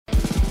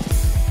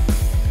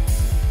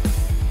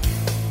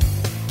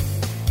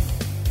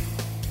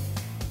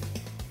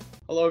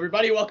Hello,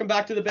 everybody. Welcome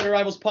back to the Bitter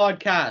Rivals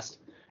podcast.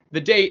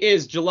 The day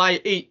is July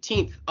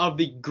 18th of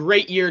the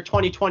great year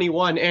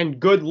 2021, and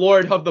good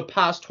Lord, have the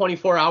past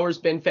 24 hours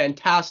been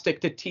fantastic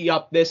to tee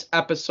up this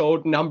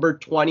episode number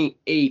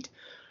 28.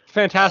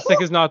 Fantastic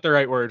is not the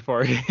right word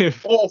for it.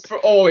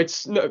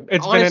 It's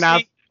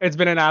honestly,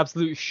 been an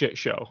absolute shit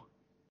show.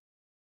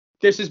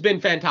 This has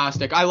been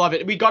fantastic. I love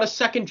it. We got a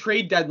second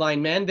trade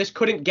deadline, man. This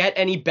couldn't get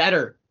any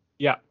better.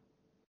 Yeah.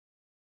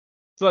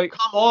 It's like,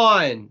 come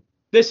on.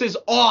 This is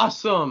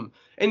awesome.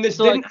 And this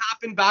didn't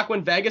happen back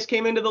when Vegas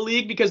came into the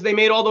league because they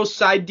made all those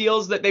side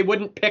deals that they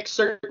wouldn't pick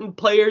certain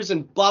players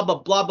and blah, blah,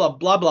 blah, blah,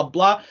 blah, blah,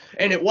 blah.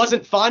 And it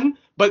wasn't fun.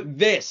 But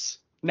this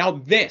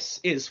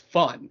is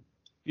fun.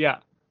 Yeah.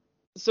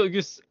 So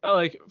just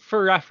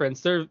for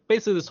reference,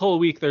 basically this whole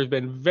week there's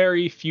been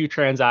very few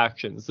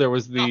transactions. There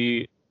was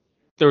the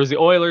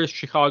Oilers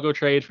Chicago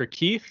trade for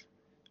Keith,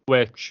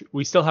 which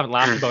we still haven't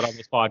laughed about on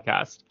this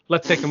podcast.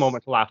 Let's take a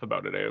moment to laugh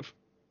about it, Ave.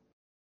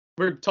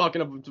 We're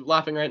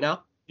laughing right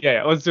now?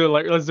 Yeah, let's do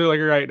it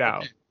right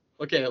now.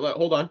 Okay,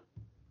 hold on.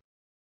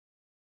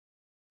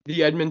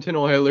 The Edmonton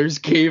Oilers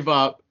gave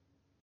up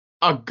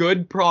a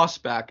good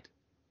prospect,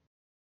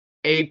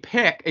 a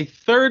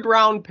third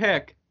round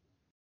pick,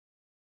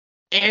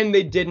 and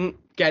they didn't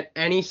get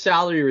any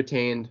salary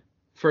retained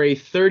for a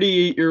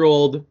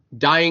 38-year-old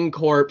dying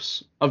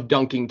corpse of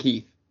Duncan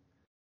Keith.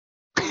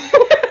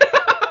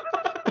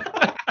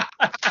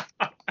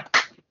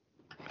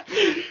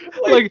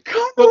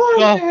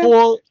 The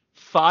whole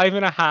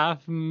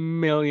 $5.5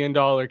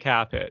 million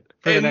cap hit.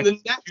 And the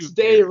next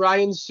day,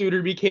 Ryan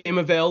Suter became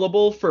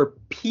available for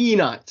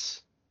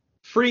peanuts.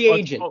 Free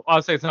agent.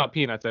 I'll say it's not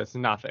peanuts. It's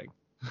nothing.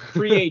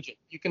 Free agent.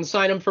 You can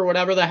sign him for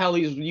whatever the hell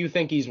you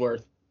think he's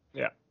worth.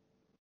 Yeah.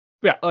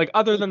 Yeah,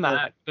 other than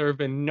that, there have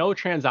been no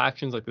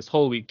transactions this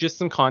whole week, just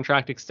some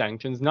contract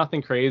extensions,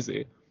 nothing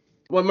crazy.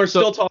 When we're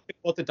still talking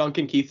about the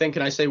Duncan Keith thing,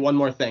 can I say one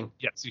more thing?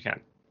 Yes, you can.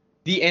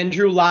 The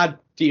Andrew Ladd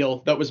deal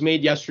that was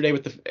made yesterday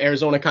with the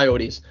Arizona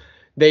Coyotes.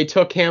 They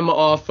took him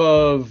off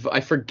of,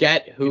 I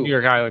forget who. The New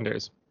York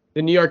Islanders.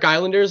 The New York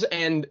Islanders,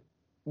 and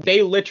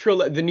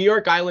the New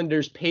York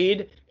Islanders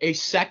paid a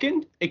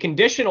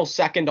conditional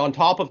second on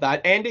top of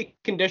that, and a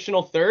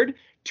conditional third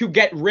to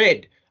get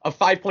rid of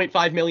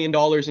 $5.5 million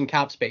in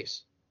cap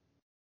space.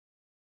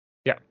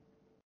 Yeah.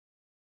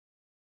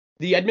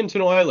 The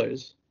Edmonton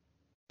Oilers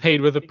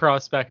paid with a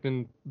prospect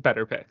and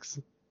better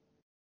picks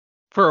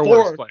for a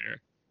worse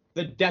player.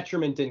 The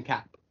detriment in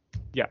cap.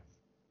 Yeah.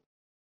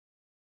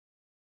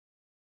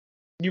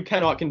 You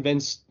cannot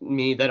convince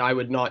me that I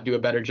would not do a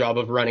better job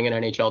of running an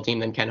NHL team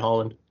than Ken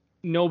Holland.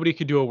 Nobody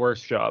could do a worse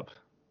job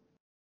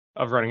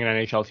of running an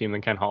NHL team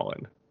than Ken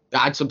Holland.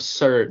 That's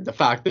absurd. The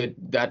fact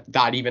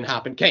that even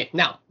happened. Okay,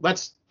 now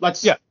let's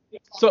yeah.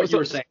 So what you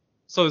were saying.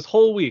 So this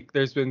whole week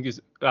there's been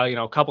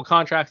a couple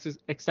contracts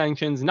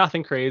extensions,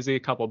 nothing crazy, a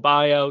couple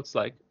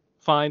buyouts,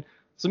 fine.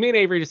 So me and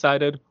Avery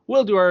decided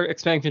we'll do our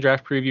expansion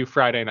draft preview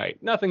Friday night.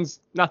 Nothing's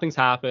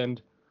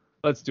happened.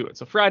 Let's do it.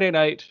 So Friday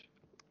night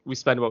we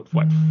spend about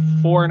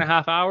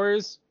 4.5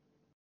 hours?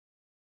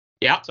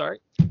 Yeah. Sorry.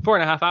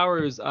 4.5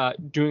 hours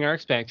doing our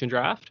expansion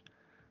draft.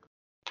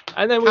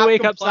 And then we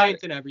wake up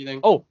and everything.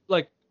 Oh,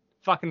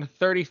 fucking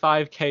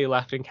 $35K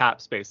left in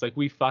cap space.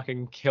 We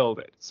fucking killed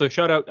it. So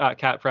shout out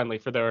Cat Friendly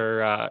for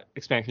their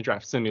expansion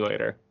draft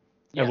simulator.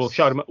 And yes.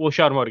 we'll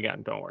shout them out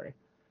again, don't worry.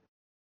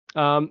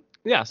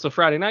 Yeah, so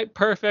Friday night,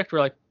 perfect.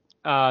 We're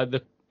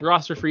the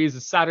roster freeze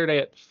is Saturday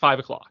at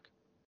 5:00.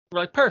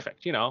 We're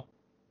perfect,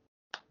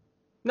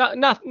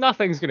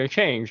 nothing's gonna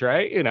change,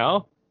 right?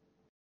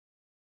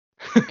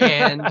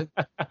 And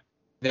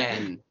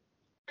then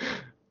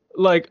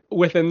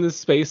within the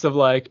space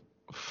of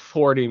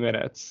 40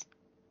 minutes,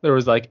 there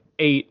was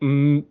 8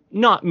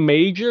 not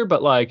major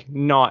but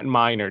not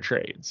minor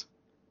trades.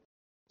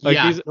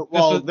 There's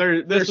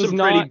some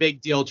pretty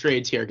big deal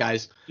trades here,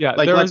 guys. Yeah,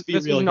 let's be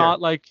this real was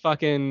not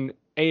fucking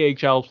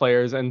AHL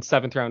players and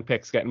 7th round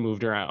picks getting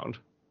moved around.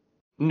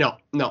 No.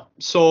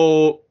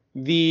 So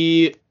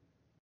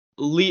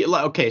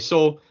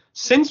so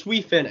since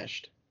we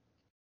finished,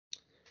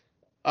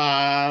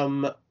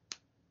 the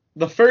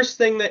first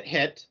thing that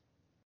hit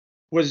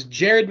was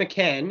Jared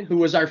McCann, who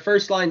was our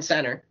first line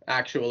center,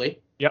 actually.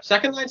 Yep.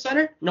 Second line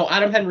center? No,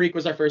 Adam Henrique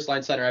was our first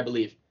line center, I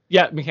believe.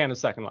 Yeah, McCann was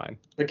second line.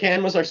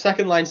 McCann was our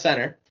second line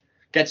center.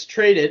 Gets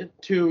traded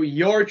to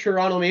your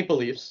Toronto Maple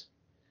Leafs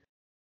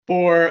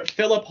for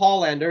Philip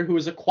Hollander, who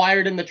was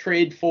acquired in the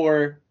trade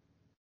for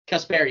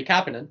Kasperi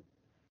Kapanen.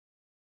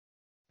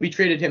 We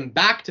traded him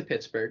back to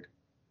Pittsburgh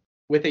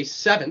with a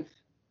 7th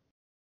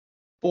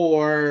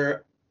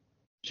for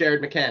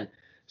Jared McCann.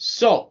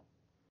 So,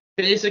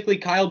 basically,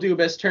 Kyle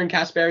Dubas turned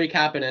Kasperi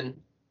Kapanen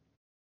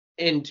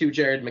into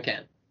Jared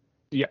McCann.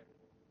 Yeah.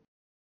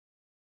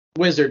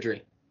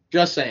 Wizardry.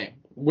 Just saying.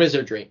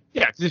 Wizardry.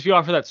 Yeah, because if you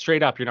offer that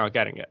straight up, you're not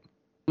getting it.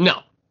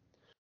 No.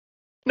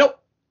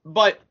 Nope.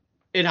 But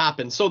it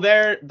happened. So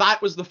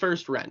that was the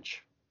first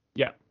wrench.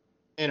 Yeah.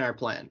 In our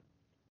plan.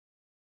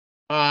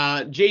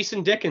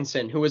 Jason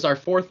Dickinson, who is our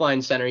 4th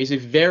line center. He's a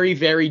very,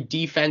 very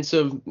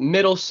defensive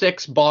middle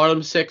 6,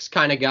 bottom 6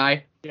 kind of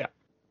guy. Yeah.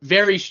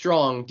 Very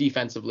strong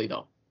defensively,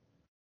 though.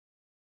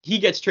 He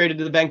gets traded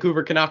to the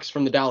Vancouver Canucks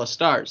from the Dallas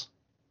Stars.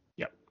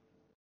 Yep.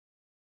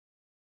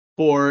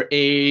 For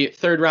a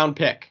third-round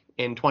pick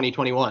in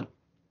 2021.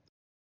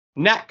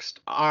 Next,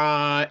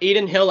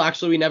 Aiden Hill.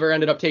 Actually, we never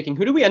ended up taking.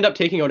 Who did we end up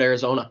taking out of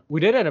Arizona? We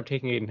did end up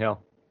taking Aiden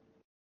Hill.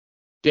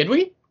 Did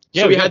we?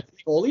 Yeah, so we did. had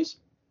 3 goalies?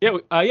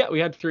 Yeah, we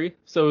had 3.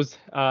 So it was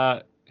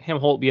him,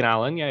 Holtby, and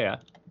Allen. Yeah.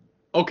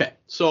 Okay,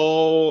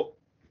 so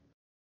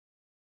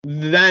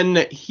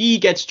then he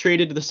gets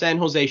traded to the San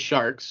Jose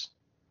Sharks,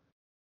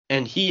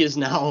 and he is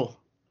now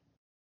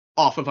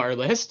off of our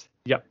list.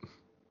 Yep.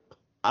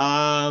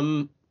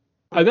 And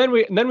then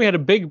we had a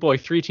big boy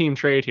 3-team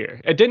trade here.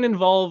 It didn't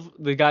involve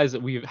the guys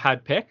that we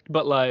had picked,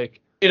 but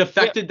like it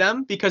affected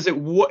them because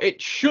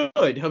it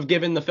should have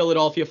given the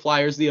Philadelphia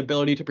Flyers the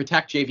ability to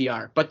protect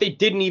JVR, but they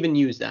didn't even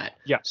use that.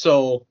 Yeah.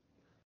 So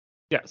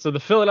the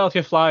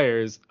Philadelphia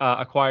Flyers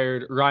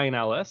acquired Ryan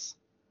Ellis.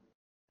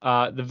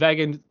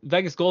 The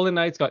Vegas Golden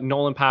Knights got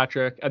Nolan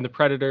Patrick, and the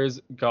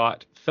Predators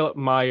got Philip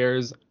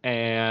Myers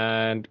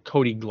and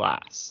Cody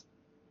Glass.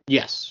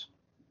 Yes.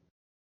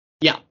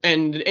 Yeah,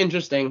 and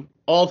interesting.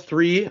 All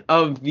 3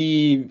 of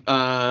the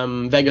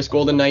Vegas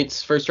Golden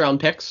Knights first round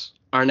picks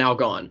are now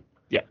gone.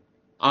 Yeah.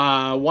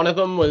 One of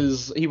them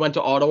he went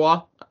to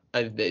Ottawa.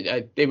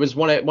 It was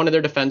one of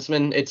their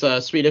defensemen. It's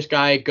a Swedish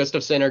guy,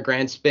 Gustafsson or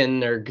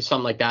Grandspin or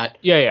something like that.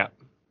 Yeah.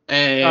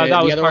 And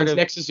that was the other part one's of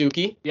Nick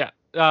Suzuki. Yeah.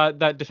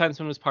 That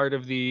defenseman was part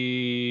of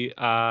the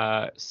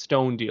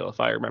Stone deal, if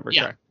I remember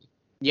correctly.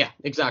 Yeah,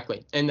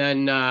 exactly. And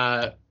then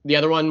the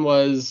other one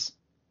was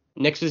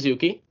Nick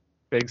Suzuki.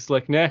 Big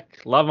Slick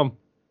Nick. Love him.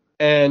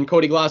 And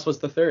Cody Glass was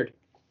the third.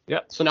 Yeah.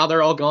 So now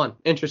they're all gone.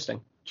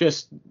 Interesting.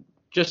 Just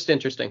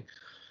interesting.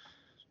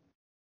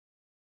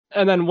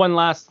 And then one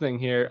last thing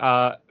here.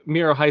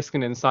 Miro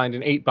Heiskanen signed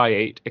an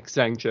 8x8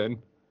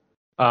 extension,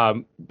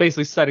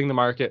 basically setting the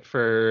market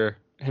for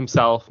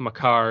himself,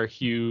 Makar,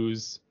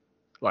 Hughes.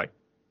 Like,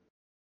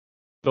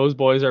 those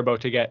boys are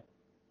about to get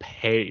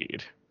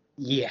paid.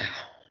 Yeah.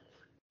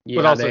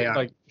 But also,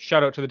 like,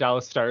 shout out to the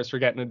Dallas Stars for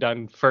getting it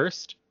done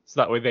first, so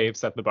that way they've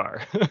set the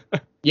bar.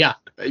 Yeah.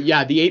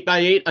 The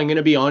 8x8, I'm going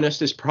to be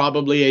honest, is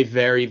probably a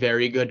very,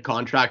 very good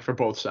contract for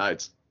both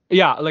sides.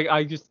 Yeah, like,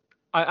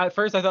 at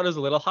first I thought it was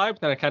a little high,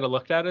 but then I kind of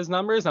looked at his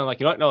numbers, and I'm like,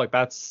 you know what? No, like,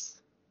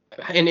 that's...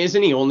 And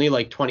isn't he only,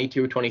 like,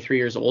 22, 23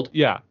 years old?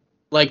 Yeah.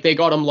 Like, they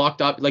got him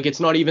locked up. Like, it's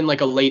not even,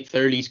 like, a late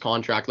 30s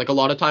contract. Like, a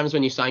lot of times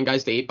when you sign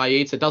guys to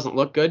 8x8s, it doesn't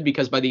look good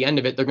because by the end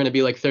of it, they're going to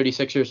be, like,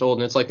 36 years old.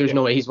 And it's like, there's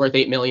no way he's worth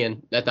 $8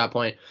 million at that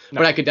point. No.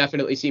 But I could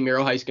definitely see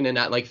Miro Heiskanen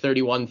at, like,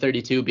 31,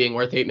 32 being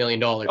worth $8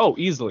 million. Oh,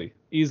 easily.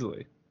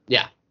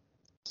 Yeah.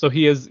 So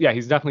he's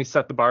definitely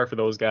set the bar for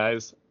those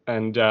guys.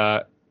 And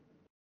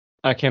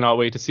I cannot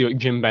wait to see what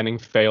Jim Benning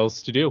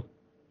fails to do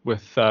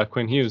with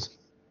Quinn Hughes.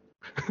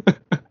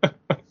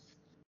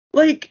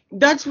 Like,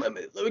 that's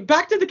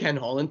back to the Ken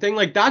Holland thing.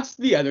 Like, that's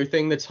the other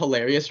thing that's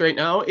hilarious right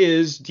now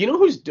is, do you know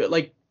who's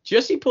like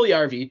Jesse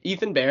Puljujarvi,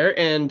 Ethan Bear,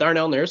 and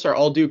Darnell Nurse are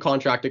all due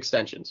contract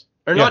extensions.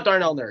 Or not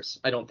Darnell Nurse,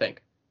 I don't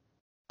think.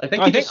 I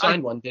think he just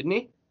signed one, didn't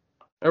he?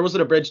 Or was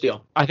it a bridge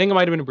deal? I think it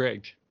might have been a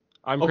bridge.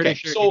 I'm pretty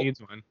sure he needs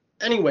one.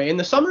 Anyway, in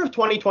the summer of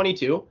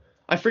 2022,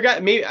 I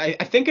forget, maybe I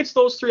think it's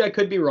those 3, I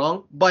could be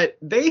wrong, but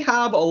they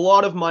have a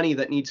lot of money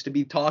that needs to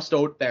be tossed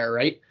out there,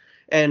 right?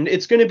 And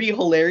it's going to be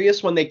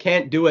hilarious when they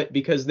can't do it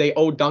because they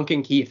owe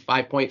Duncan Keith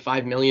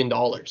 $5.5 million.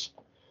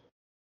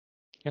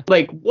 Yeah.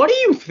 Like, what are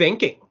you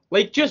thinking?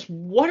 Like, just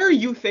what are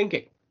you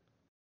thinking?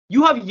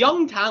 You have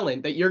young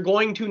talent that you're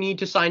going to need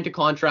to sign to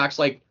contracts,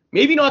 like,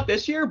 maybe not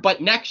this year, but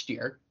next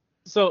year.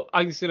 So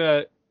I'm just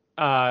going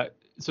to,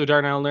 so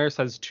Darnell Nurse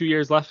has 2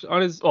 years left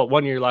on his,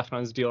 1 year left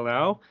on his deal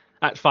now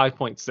at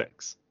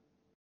 5.6.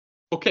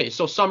 Okay,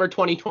 so summer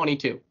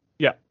 2022.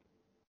 Yeah.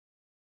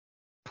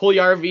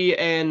 Puljujarvi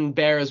and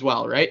Bear as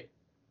well, right?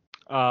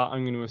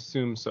 I'm going to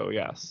assume so,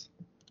 yes.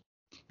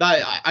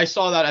 I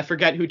saw that. I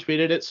forget who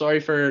tweeted it. Sorry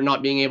for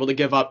not being able to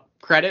give up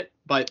credit,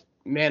 but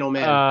man, oh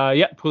man.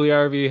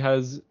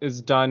 Puljujarvi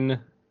is done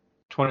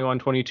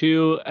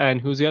 21-22, and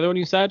who's the other one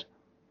you said?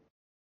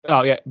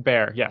 Oh yeah,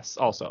 Bear. Yes,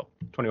 also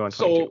 21-22.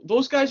 So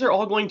those guys are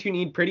all going to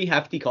need pretty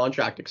hefty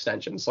contract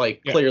extensions.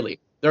 Like clearly,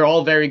 they're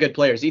all very good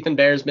players. Ethan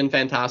Bear's been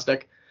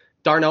fantastic.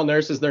 Darnell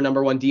Nurse is their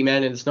number 1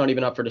 D-man, and it's not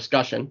even up for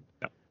discussion.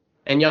 No.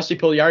 And Jussi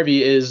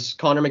Puljujarvi is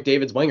Connor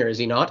McDavid's winger, is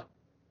he not?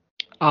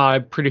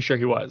 I'm pretty sure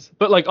he was.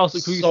 But like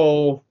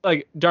also,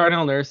 like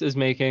Darnell Nurse is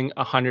making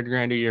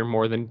 $100,000 a year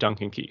more than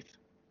Duncan Keith.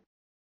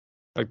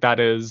 Like that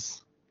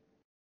is.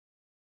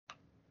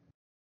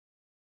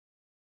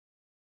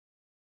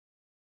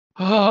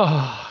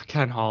 Oh,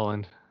 Ken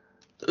Holland.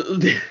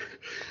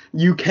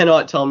 You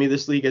cannot tell me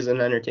this league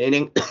isn't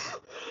entertaining.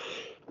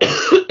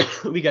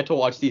 We get to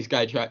watch these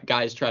guys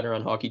try to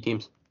run hockey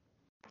teams.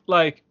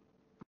 Like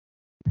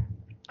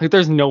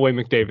there's no way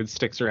McDavid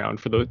sticks around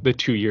for the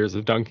 2 years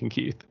of Duncan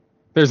Keith.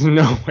 There's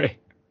no way.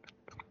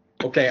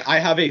 Okay, I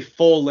have a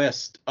full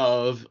list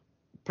of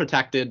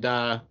protected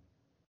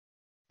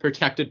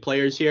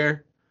players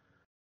here.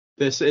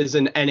 This is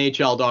an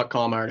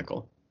NHL.com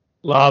article.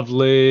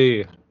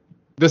 Lovely.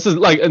 This is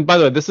like, and by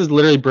the way, this is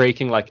literally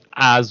breaking like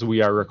as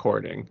we are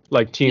recording.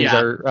 Like teams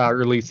are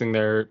releasing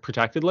their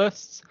protected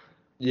lists.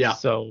 Yeah.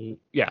 So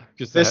yeah,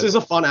 just this is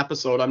a fun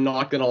episode. I'm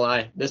not gonna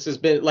lie. This has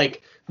been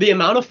like the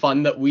amount of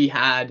fun that we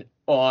had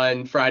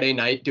on Friday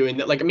night doing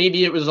that. Like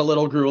maybe it was a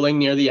little grueling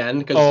near the end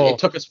because it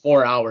took us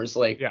 4 hours.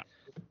 Like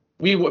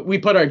we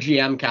put our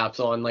GM caps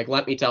on. Like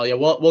let me tell you,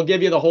 we'll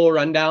give you the whole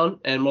rundown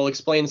and we'll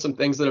explain some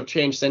things that have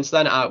changed since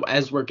then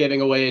as we're giving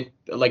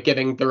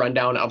the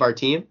rundown of our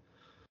team.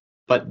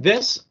 But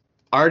this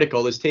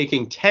article is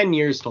taking 10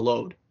 years to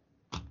load.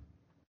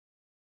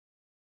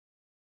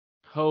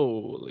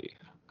 Holy.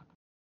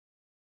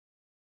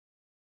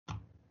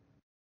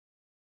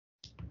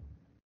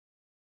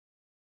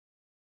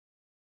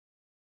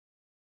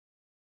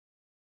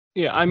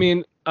 Yeah, I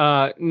mean,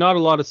 not a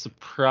lot of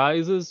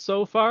surprises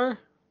so far.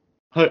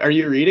 Are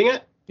you reading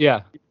it?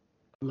 Yeah.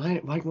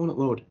 Why won't it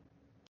load?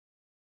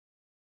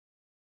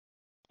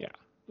 Yeah.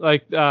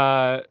 Like,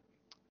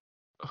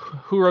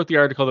 who wrote the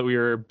article that we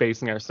were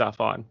basing our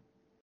stuff on?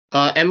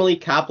 Emily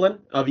Kaplan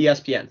of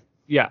ESPN.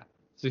 Yeah.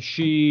 So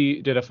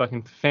she did a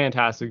fucking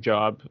fantastic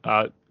job.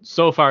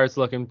 So far, it's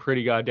looking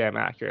pretty goddamn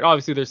accurate.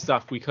 Obviously, there's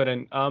stuff we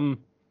couldn't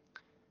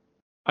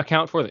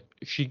account for that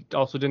she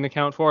also didn't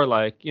account for,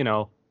 like, you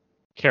know,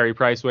 Carey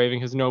Price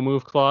waiving his no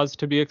move clause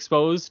to be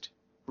exposed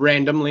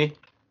randomly.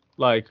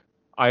 Like,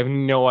 I have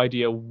no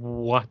idea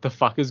what the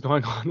fuck is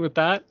going on with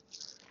that.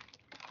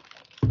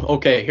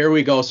 Okay, here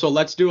we go. So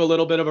let's do a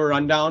little bit of a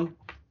rundown.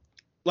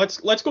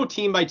 Let's go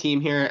team by team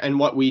here and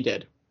what we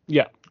did.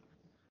 Yeah.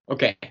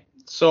 Okay.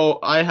 So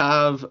I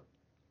have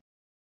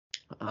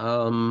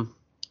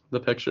the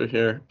picture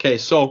here. Okay,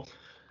 so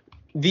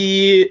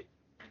the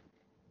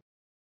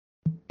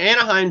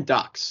Anaheim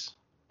Ducks.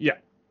 Yeah.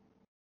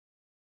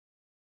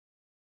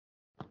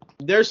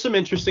 There's some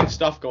interesting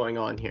stuff going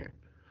on here.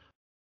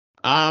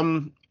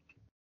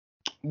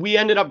 We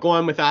ended up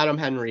going with Adam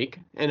Henrique,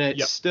 and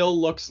it still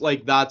looks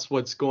like that's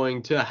what's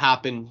going to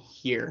happen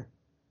here.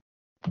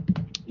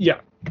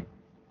 Yeah.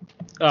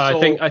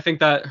 I think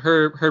that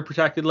her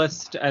protected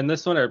list and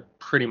this one are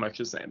pretty much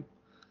the same.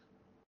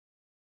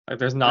 Like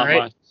there's not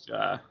much.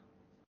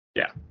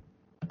 Yeah.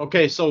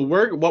 Okay, so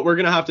what we're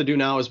gonna have to do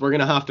now is we're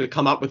gonna have to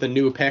come up with a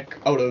new pick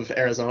out of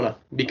Arizona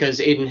because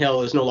Aiden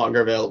Hill is no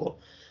longer available.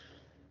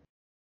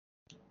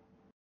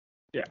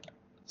 Yeah.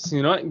 So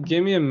you know what?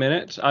 Give me a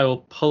minute. I will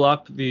pull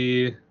up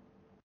the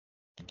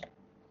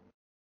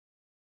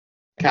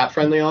cap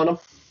friendly on them.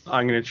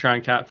 I'm gonna try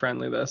and cap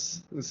friendly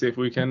this and see if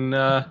we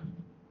can.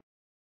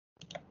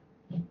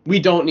 We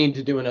don't need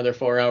to do another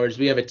 4 hours.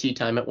 We have a tea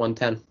time at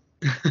 1:10.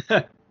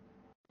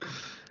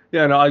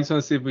 Yeah, no, I just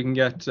want to see if we can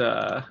get.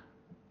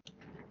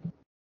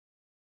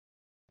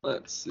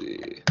 Let's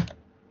see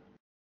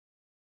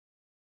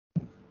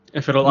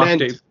if it'll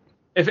update.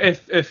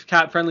 If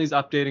Cat Friendly's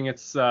updating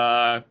its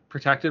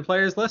protected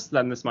players list,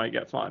 then this might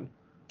get fun.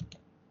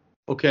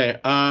 Okay.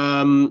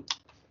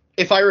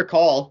 If I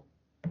recall,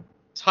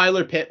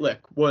 Tyler Pitlick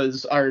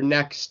was our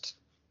next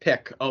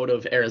pick out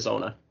of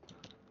Arizona.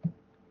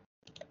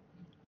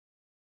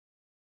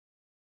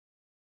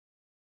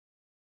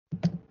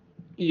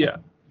 Yeah.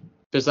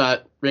 Does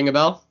that ring a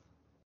bell?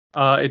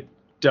 It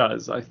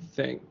does, I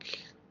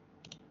think.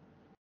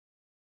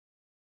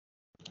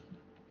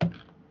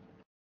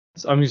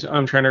 So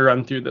I'm trying to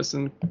run through this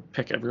and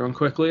pick everyone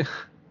quickly.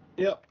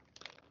 Yep.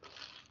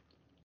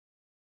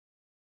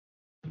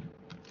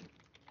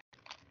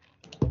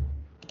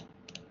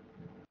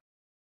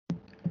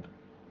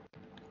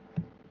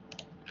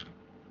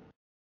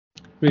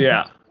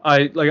 Yeah,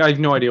 I have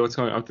no idea what's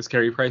going on with this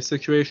Carey Price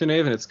situation, Ave,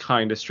 and it's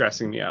kind of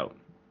stressing me out.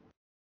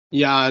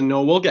 Yeah,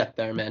 no, we'll get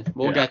there, man.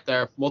 We'll get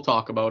there. We'll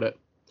talk about it.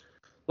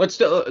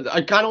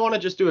 I kind of want to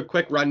just do a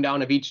quick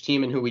rundown of each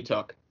team and who we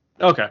took.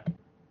 Okay.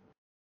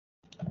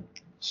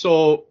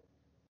 So,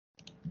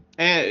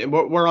 and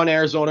we're on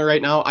Arizona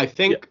right now. I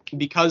think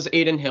because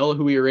Aiden Hill,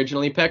 who we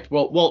originally picked,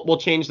 we'll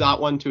change that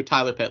one to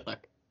Tyler Pitlick.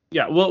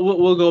 Yeah,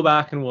 we'll go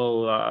back and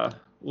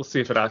we'll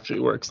see if it actually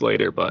works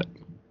later, but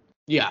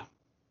yeah.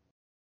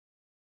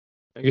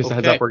 I guess a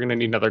heads up, we're gonna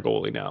need another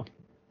goalie now.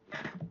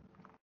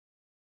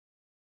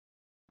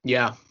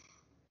 Yeah.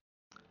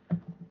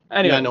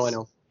 Anyways. Yeah, I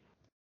know.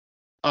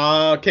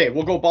 Okay,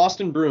 we'll go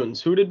Boston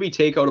Bruins. Who did we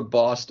take out of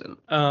Boston?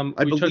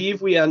 I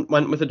believe we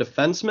went with a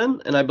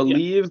defenseman, and I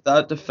believe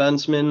that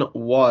defenseman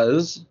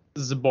was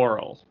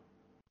Zaboral.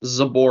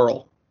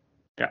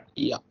 Yeah.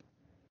 Yeah.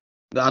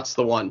 That's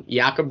the one.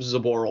 Jakub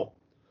Zaboral.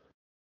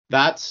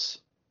 That's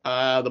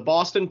the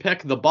Boston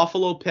pick. The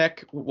Buffalo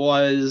pick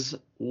was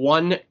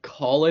one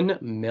Colin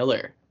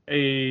Miller.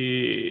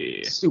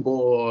 Hey.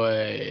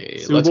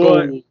 Boy. Let's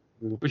go.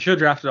 We should have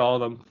drafted all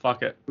of them.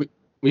 Fuck it.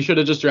 We should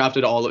have just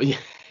drafted all of them.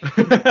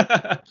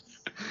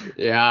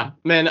 Yeah.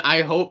 Man,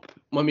 I hope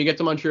when we get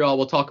to Montreal,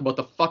 we'll talk about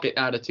the fuck it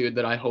attitude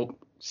that I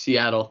hope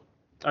Seattle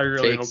I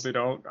really takes. hope they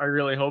don't. I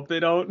really hope they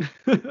don't.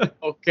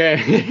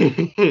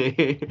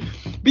 Okay.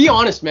 Be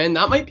honest, man.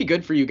 That might be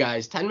good for you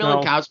guys. 10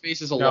 million cap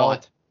space is a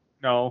lot.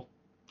 No.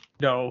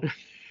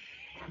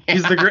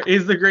 He's the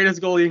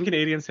greatest goalie in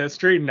Canadians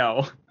history.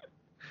 No.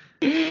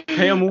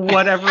 Pay him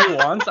whatever he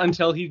wants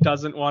until he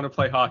doesn't want to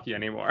play hockey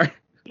anymore.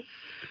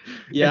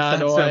 Yeah,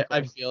 It's that no, I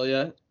simple. feel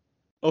ya.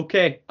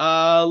 Okay,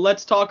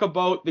 let's talk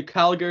about the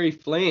Calgary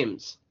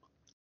Flames.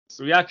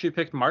 So we actually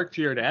picked Mark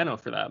Giordano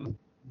for them.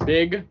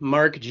 Big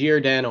Mark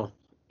Giordano.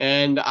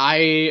 And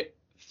I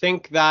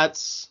think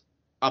that's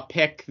a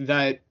pick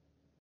that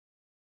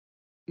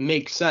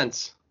makes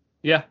sense.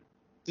 Yeah.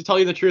 To tell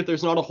you the truth,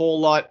 there's not a whole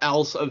lot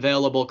else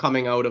available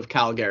coming out of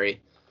Calgary.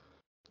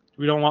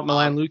 We don't want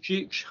Milan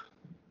Lucic.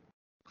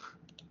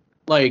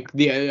 Like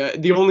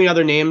the only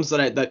other names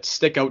that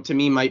stick out to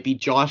me might be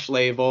Josh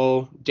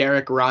Lavo,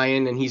 Derek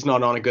Ryan, and he's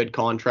not on a good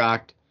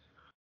contract.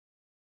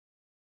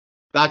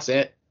 That's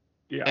it.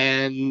 Yeah.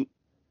 And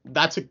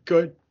that's a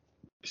good,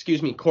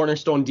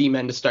 cornerstone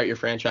D-men to start your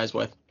franchise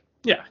with.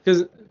 Yeah,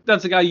 because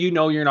that's a guy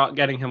you're not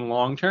getting him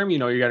long term.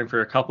 You're getting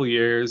for a couple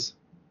years.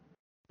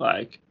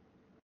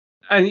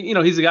 And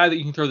he's a guy that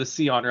you can throw the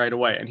C on right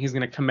away, and he's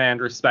going to command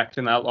respect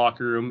in that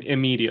locker room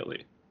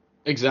immediately.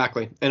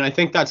 Exactly. And I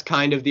think that's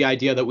kind of the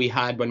idea that we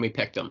had when we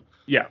picked him.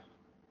 Yeah.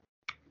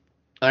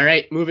 All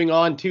right, moving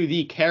on to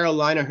the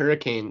Carolina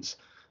Hurricanes.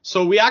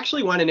 So we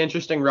actually went an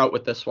interesting route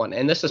with this one,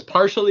 and this is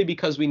partially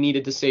because we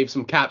needed to save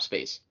some cap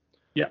space.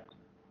 Yeah.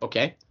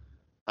 Okay.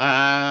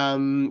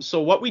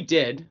 So what we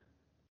did,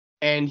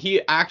 and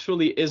he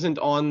actually isn't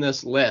on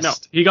this list. No,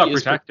 he got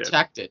is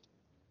protected.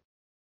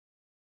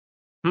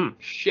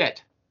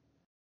 Shit.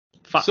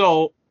 Fuck.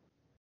 So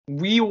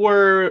we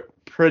were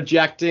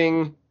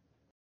projecting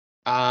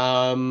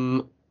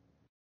that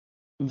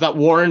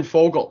Warren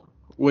Fogle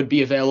would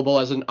be available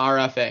as an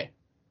RFA.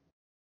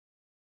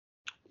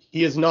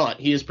 He is not.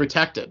 He is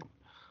protected,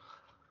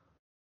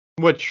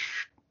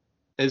 which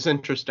is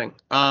interesting.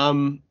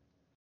 But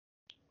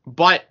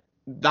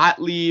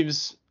that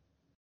leaves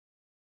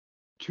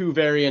two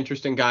very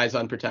interesting guys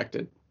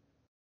unprotected.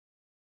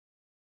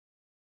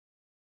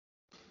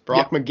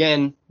 Brock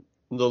McGinn,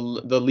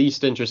 the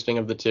least interesting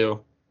of the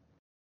two.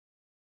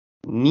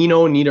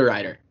 Nino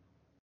Niederreiter.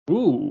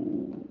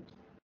 Ooh.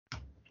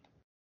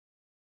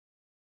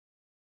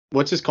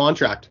 What's his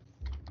contract?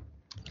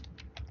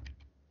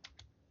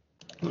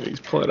 Let me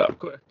pull it up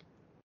quick.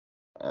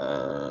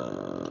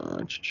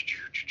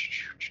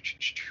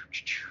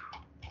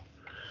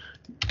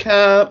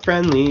 Cap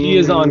friendly. He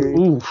is on.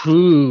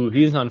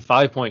 He's on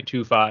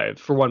 5.25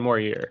 for one more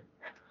year.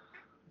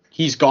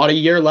 He's got a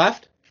year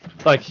left.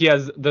 Like he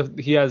has the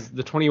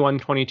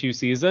 21-22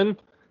 season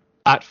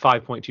at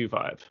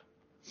 5.25.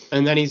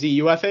 And then he's a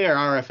UFA or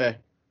RFA?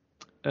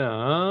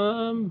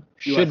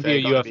 Should be a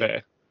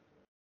UFA.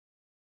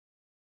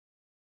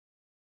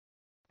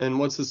 And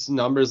what's his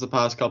numbers the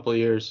past couple of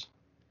years?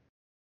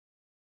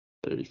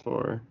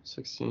 34,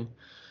 16.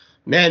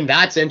 Man,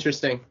 that's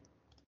interesting.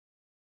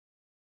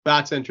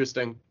 That's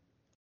interesting.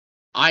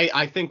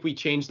 I think we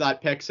changed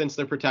that pick since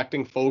they're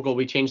protecting Fogle.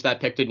 We changed that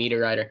pick to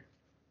Niederreiter.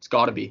 It's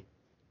got to be.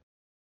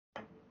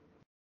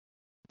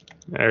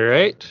 All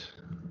right.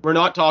 We're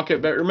not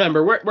talking, but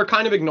remember, we're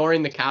kind of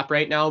ignoring the cap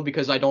right now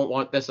because I don't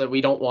want this.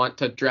 We don't want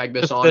to drag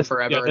this on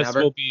forever and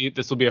ever.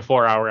 This will be a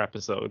 4-hour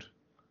episode.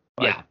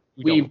 Yeah,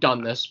 we've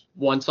done this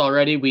once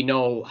already. We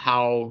know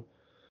how,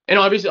 and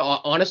obviously,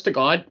 honest to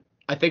God,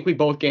 I think we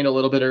both gained a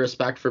little bit of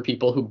respect for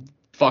people who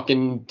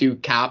fucking do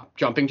cap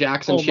jumping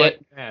jacks and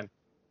shit. Man.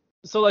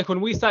 So like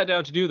when we sat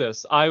down to do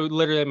this, I would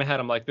literally in my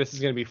head, I'm like, this is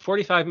gonna be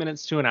 45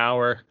 minutes to an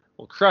hour.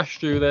 We'll crush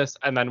through this,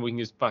 and then we can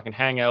just fucking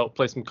hang out,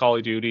 play some Call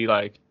of Duty,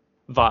 like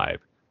vibe.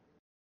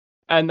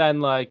 And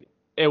then like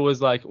it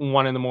was like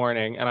 1 a.m,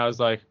 and I was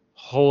like,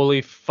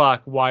 holy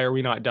fuck, why are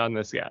we not done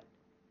this yet?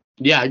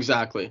 Yeah,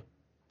 exactly.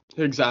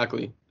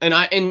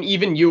 And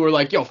even you were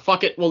like, yo,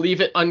 fuck it, we'll leave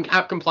it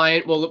uncap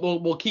compliant.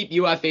 We'll keep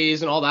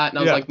UFAs and all that. And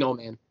I was like, no,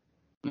 man,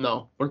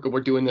 no,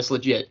 we're doing this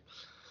legit.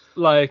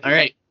 Like, all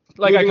right.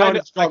 Like I kind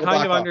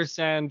of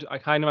understand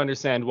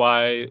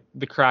why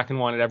the Kraken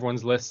wanted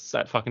everyone's lists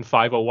at fucking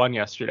 5:01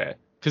 yesterday,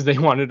 because they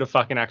wanted a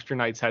fucking extra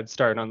night's head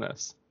start on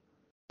this.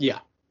 Yeah,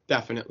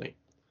 definitely.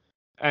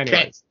 Anyways,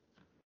 okay.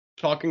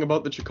 Talking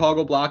about the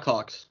Chicago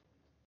Blackhawks.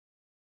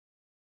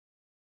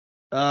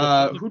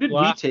 Who did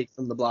we take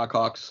from the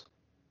Blackhawks?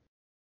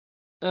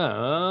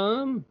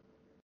 Who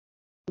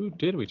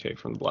did we take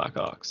from the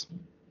Blackhawks?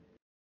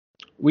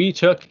 We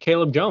took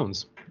Caleb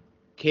Jones.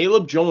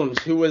 Caleb Jones,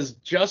 who was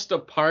just a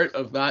part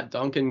of that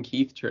Duncan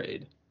Keith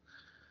trade.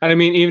 And I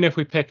mean, even if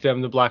we picked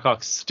him, the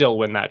Blackhawks still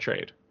win that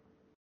trade.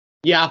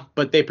 Yeah,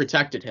 but they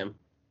protected him.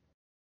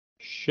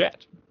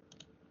 Shit.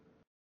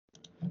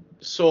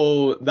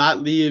 So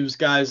that leaves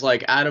guys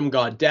like Adam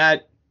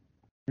Gaudette,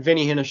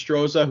 Vinny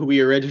Hinostroza, who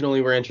we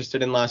originally were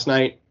interested in last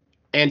night,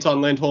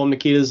 Anton Lindholm,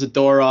 Nikita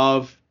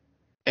Zadorov,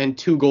 and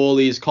 2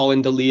 goalies,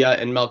 Colin Delia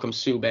and Malcolm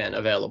Subban,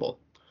 available.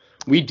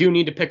 We do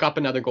need to pick up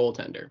another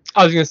goaltender.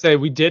 I was going to say,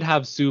 we did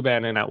have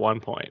Subban in at one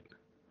point.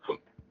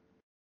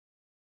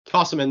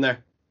 Toss him in there.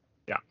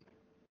 Yeah.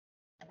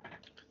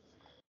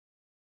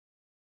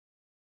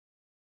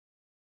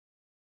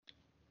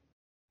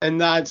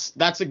 And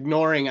that's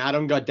ignoring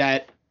Adam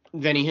Gaudette,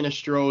 Vinny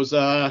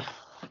Hinostroza,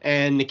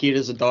 and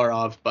Nikita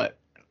Zadorov, but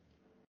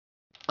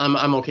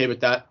I'm okay with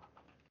that.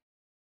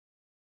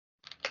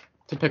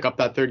 to pick up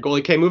that third goalie.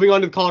 Okay, moving on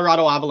to the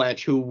Colorado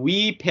Avalanche, who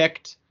we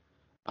picked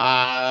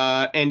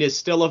and is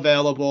still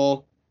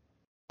available.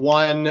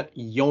 One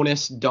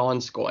Jonas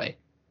Donskoy.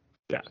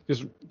 Yeah,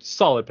 just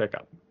solid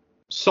pickup.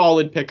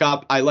 Solid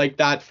pickup. I like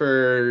that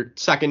for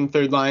second,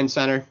 third line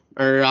center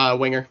or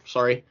winger.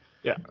 Sorry.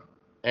 Yeah.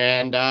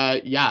 And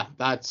yeah,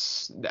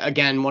 that's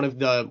again one of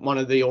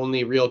the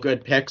only real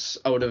good picks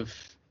out of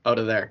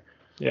there.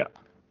 Yeah.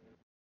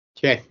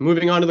 Okay,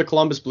 moving on to the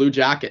Columbus Blue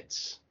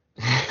Jackets.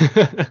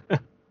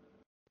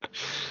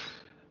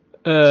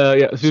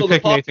 Yeah, so we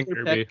picked Nathan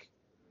Kirby.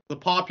 The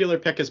popular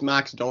pick is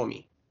Max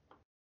Domi.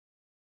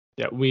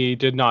 Yeah, we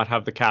did not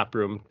have the cap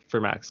room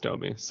for Max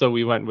Domi, so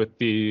we went with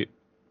the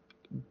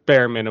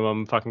bare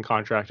minimum fucking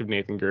contract of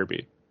Nathan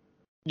Kirby.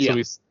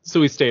 Yeah. So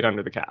we stayed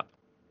under the cap.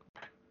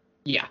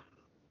 Yeah.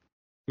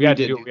 We had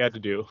to do what we had to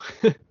do.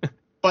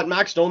 But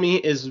Max Domi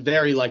is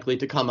very likely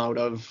to come out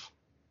of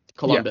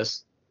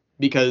Columbus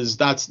because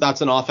that's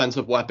an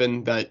offensive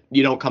weapon that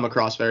you don't come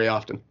across very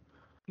often.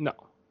 No.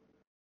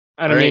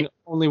 And I mean,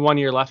 only 1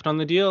 year left on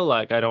the deal.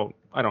 Like, I don't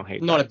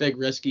hate Not that. a big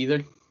risk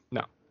either.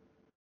 No.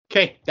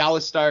 Okay,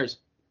 Dallas Stars.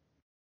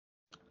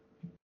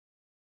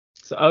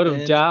 So out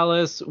of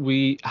Dallas,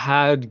 we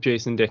had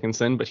Jason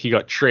Dickinson, but he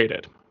got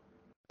traded.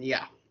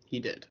 Yeah, he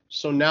did.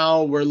 So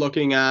now we're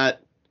looking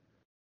at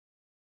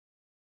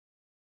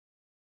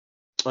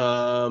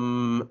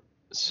Sammy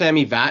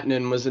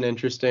Vatanen was an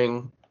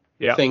interesting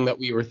thing that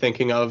we were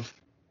thinking of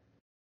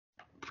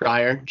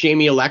prior.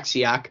 Jamie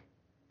Alexiak.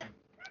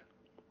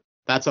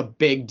 That's a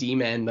big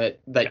D-man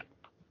that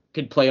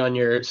could play on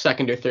your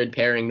second or third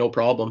pairing, no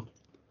problem.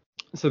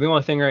 So the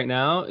only thing right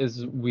now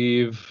is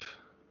we've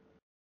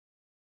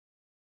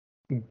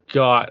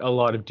got a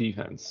lot of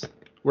defense.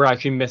 We're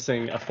actually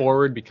missing a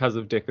forward because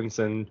of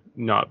Dickinson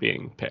not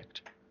being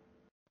picked.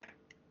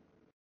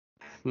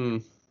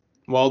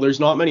 Well, there's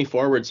not many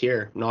forwards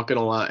here, not going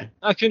to lie.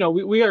 Actually, no,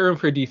 we got room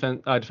for a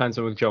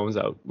defenseman with Jones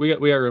out. We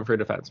got room for a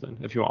defenseman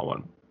if you want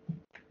one.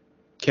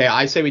 Okay,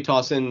 I say we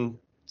toss in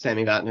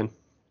Sammy Vatanen.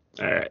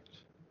 All right.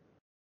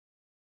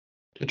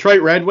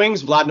 Detroit Red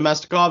Wings, Vlad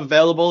Nemestikov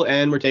available,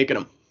 and we're taking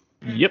him.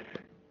 Yep.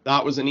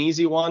 That was an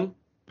easy one.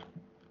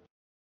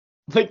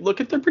 Like,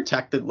 look at their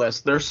protected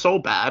list. They're so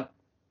bad.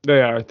 They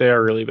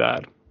are really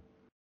bad.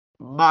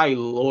 My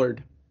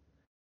lord.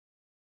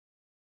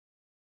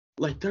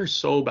 Like, they're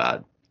so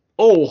bad.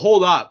 Oh,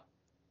 hold up.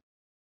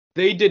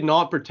 They did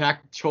not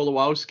protect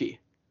Cholowski.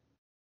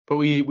 But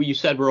you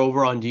said we're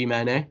over on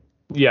D-man, eh?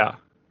 Yeah.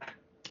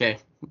 Okay,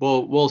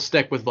 we'll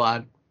stick with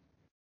Vlad.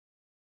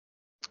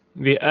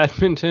 The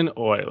Edmonton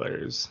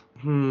Oilers.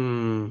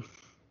 Who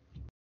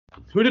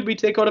did we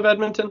take out of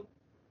Edmonton?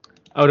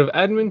 Out of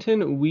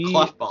Edmonton, we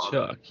took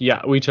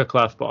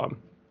Clefbaum.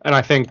 And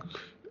I think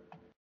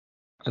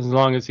as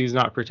long as he's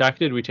not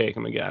protected, we take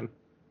him again.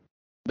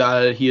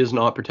 He is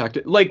not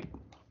protected. Like,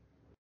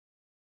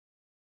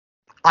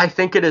 I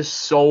think it is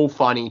so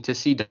funny to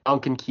see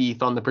Duncan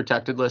Keith on the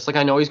protected list. Like,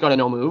 I know he's got a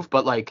no move,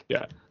 but like...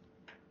 Yeah.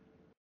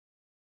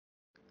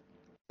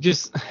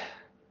 Just...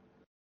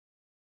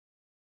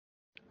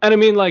 And I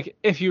mean, like,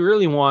 if you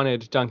really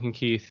wanted Duncan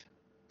Keith,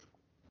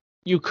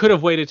 you could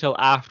have waited till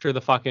after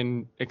the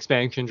fucking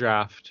expansion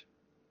draft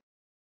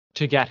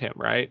to get him,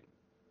 right?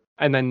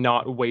 And then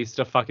not waste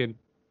a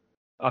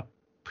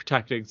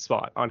protected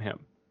spot on him.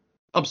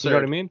 Absurd. You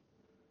know what I mean?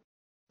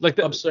 Like,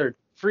 absurd.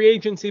 Free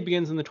agency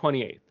begins on the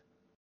 28th.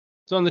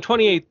 So on the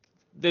 28th,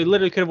 they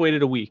literally could have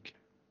waited a week.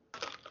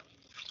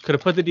 Could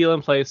have put the deal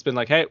in place, been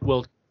like, hey,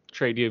 we'll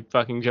trade you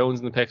fucking Jones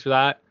in the picks for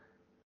that.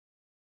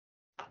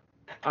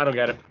 I don't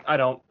get it. I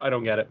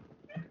don't get it.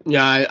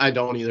 Yeah, I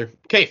don't either.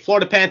 Okay,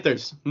 Florida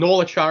Panthers.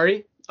 Noel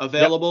Acciari,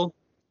 available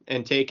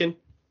and taken.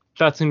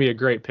 That's going to be a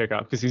great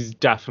pickup because he's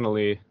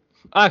definitely...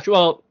 Actually,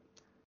 well,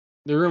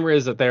 the rumor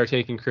is that they're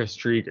taking Chris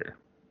Drieger.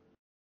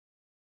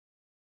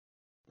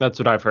 That's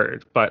what I've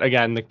heard. But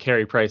again, the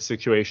Carey Price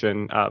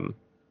situation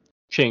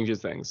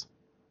changes things.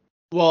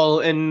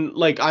 Well, and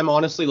like I'm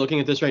honestly looking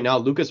at this right now.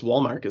 Lucas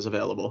Wallmark is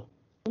available.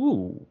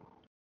 Ooh.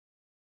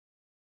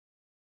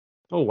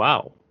 Oh,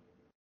 wow.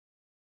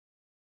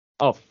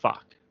 Oh,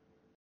 fuck.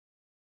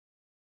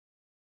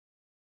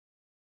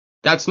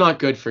 That's not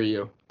good for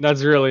you.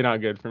 That's really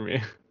not good for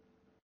me.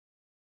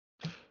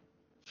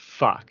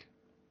 Fuck.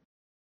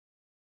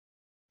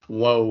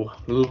 Whoa.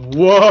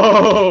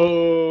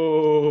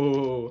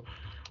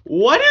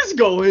 What is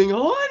going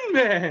on,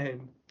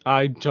 man?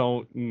 I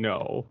don't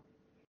know.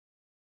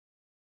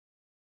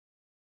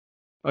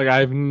 Like, I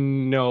have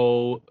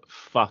no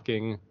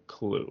fucking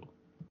clue.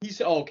 He's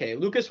okay.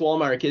 Lucas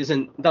Wallmark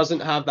doesn't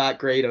have that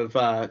great of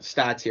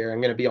stats here. I'm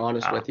gonna be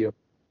honest with you.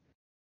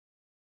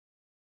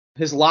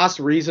 His last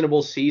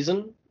reasonable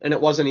season, and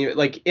it wasn't even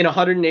like in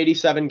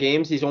 187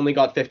 games, he's only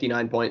got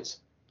 59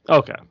 points.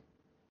 Okay.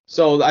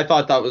 So I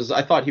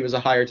thought he was a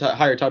higher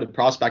touted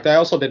prospect. I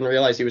also didn't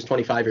realize he was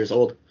 25 years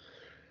old.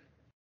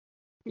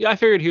 Yeah, I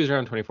figured he was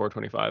around 24,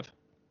 25.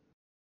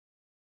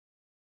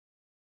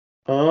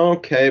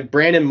 Okay,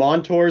 Brandon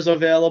Montour's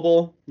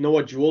available.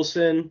 Noah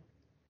Juleson.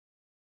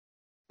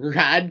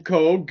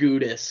 Radko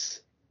Gudas.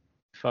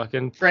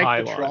 Fucking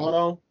Frank pylon.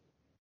 Petrano.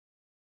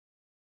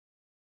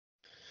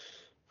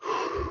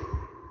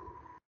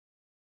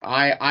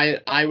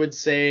 I would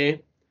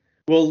say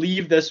we'll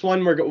leave this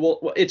one.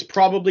 It's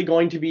probably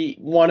going to be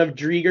one of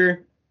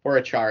Drieger or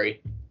Achari.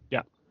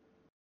 Yeah.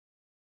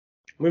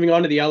 Moving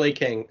on to the LA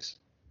Kings.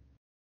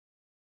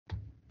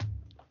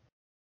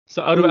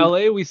 So out of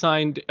LA, we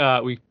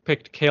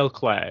picked Cale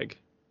Clegg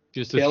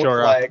just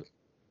to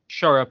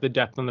shore up the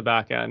depth on the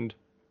back end.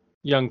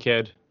 Young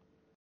kid,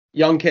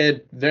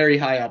 very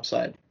high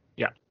upside.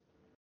 Yeah.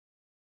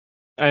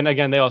 And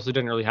again, they also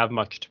didn't really have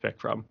much to pick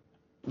from.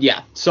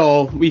 Yeah,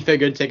 so we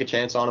figured take a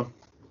chance on him.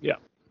 Yeah.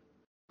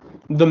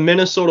 The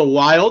Minnesota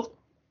Wild,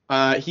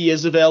 he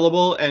is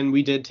available, and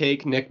we did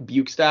take Nick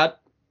Bukestad.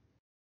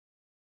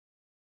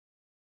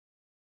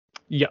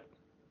 Yeah.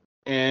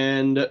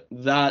 And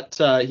that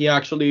he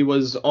actually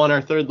was on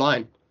our third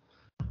line.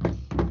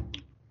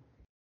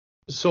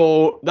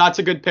 So that's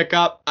a good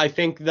pickup. I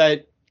think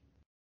that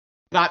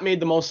made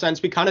the most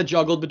sense. We kind of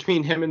juggled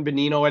between him and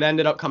Bonino. It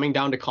ended up coming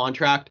down to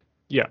contract.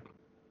 Yeah.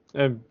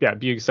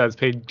 Bukestad's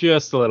paid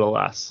just a little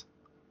less,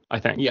 I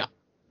think. Yeah.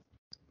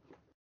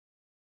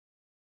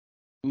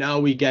 Now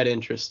we get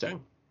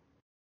interesting.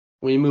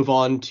 We move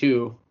on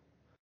to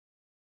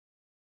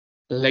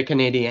Les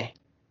Canadiens.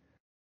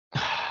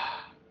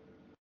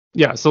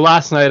 Yeah, so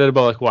last night at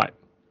about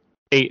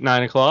 8,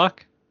 9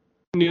 o'clock,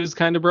 news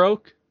kind of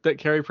broke that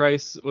Carey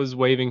Price was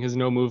waiving his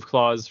no-move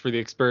clause for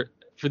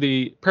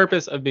the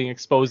purpose of being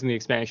exposed in the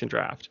expansion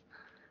draft.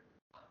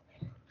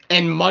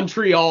 And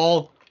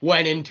Montreal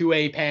went into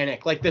a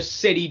panic. Like, the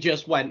city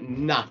just went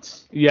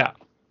nuts. Yeah.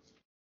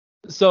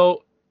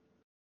 So,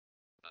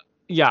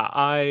 yeah,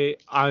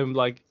 I'm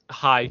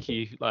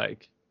high-key,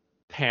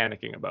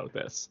 panicking about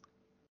this.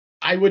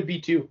 I would be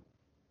too.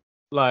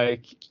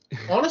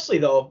 Honestly,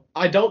 though,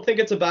 I don't think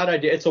it's a bad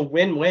idea. It's a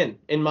win-win.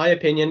 In my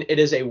opinion, it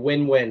is a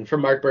win-win for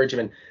Mark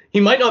Bergevin. He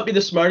might not be the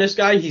smartest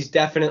guy. He's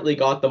definitely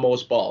got the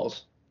most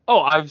balls.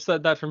 Oh, I've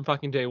said that from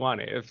fucking day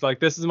one. If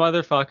this is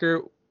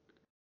motherfucker,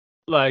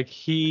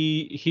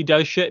 he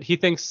does shit. He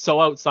thinks so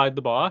outside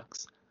the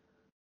box.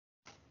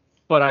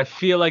 But I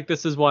feel like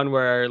this is one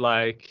where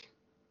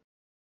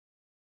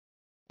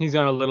he's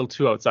gone a little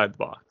too outside the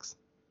box.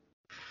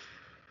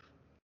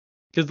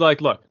 Because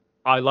look,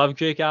 I love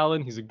Jake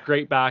Allen. He's a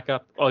great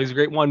backup. Oh, he's a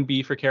great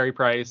 1B for Carey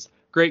Price.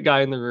 Great guy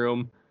in the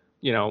room.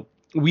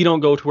 We don't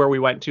go to where we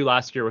went to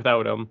last year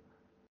without him.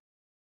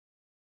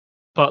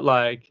 But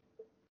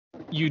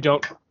you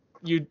don't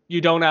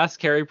ask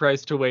Carey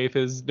Price to waive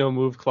his no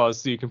move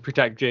clause so you can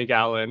protect Jake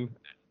Allen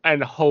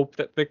and hope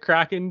that the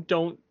Kraken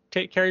don't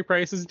take Carey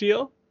Price's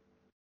deal.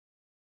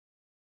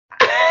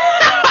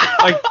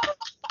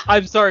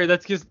 I'm sorry,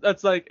 that's just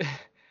a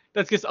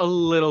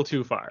little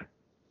too far.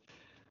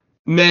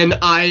 Man,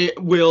 I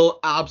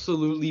will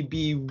absolutely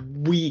be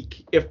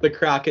weak if the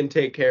Kraken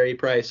take Carey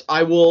Price.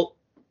 That'd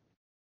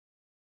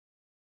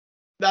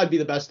be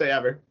the best day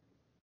ever.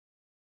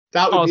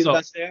 That would be the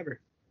best day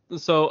ever.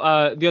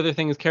 So the other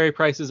thing is Carey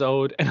Price is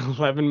owed an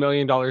 $11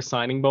 million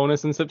signing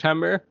bonus in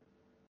September.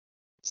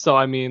 So,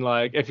 I mean,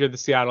 if you're the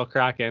Seattle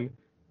Kraken,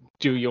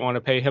 do you want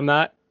to pay him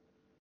that?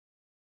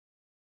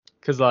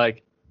 Because,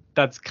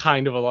 that's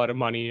kind of a lot of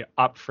money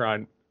up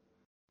front.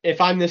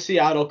 If I'm the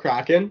Seattle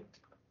Kraken,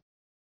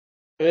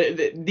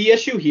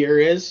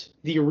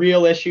 the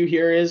real issue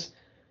here is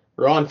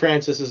Ron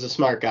Francis is a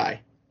smart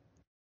guy.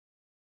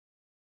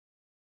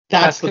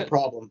 That's the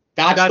problem.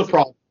 That's the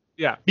problem.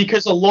 Yeah.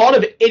 Because a lot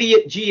of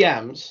idiot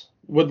GMs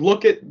would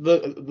look at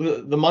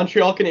the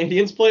Montreal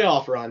Canadiens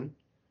playoff run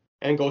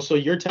and go, so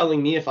you're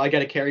telling me if I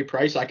get a Carey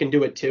Price, I can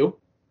do it too?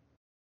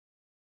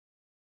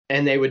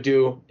 And they would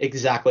do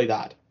exactly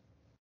that.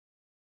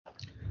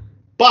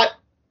 But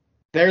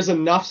there's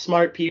enough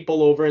smart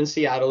people over in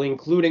Seattle,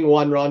 including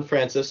one Ron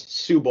Francis,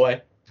 Sue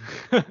Boy.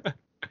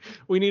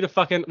 We need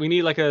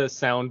a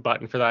sound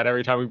button for that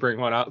every time we bring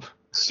one up.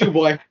 Sue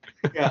Boy.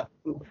 Yeah.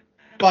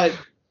 But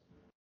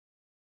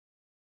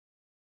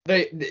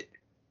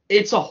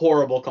it's a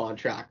horrible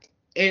contract.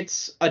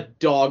 It's a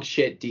dog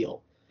shit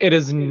deal. It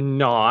is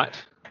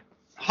not.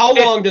 How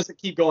long does it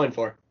keep going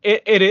for?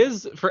 It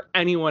is for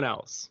anyone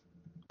else.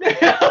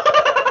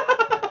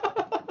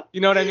 You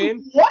know what I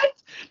mean? What?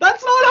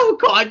 That's not how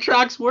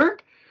contracts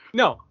work.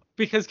 No,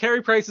 because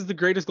Carey Price is the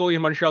greatest goalie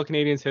in Montreal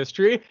Canadiens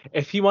history.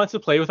 If he wants to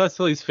play with us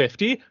till he's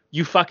 50,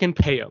 you fucking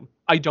pay him.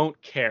 I don't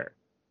care.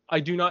 I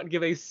do not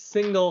give a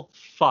single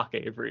fuck,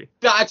 Avery.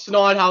 That's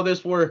not how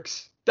this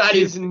works. That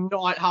is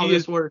not how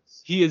this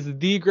works. He is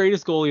the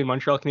greatest goalie in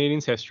Montreal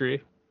Canadiens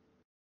history.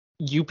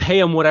 You pay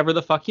him whatever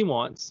the fuck he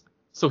wants,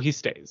 so he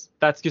stays.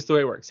 That's just the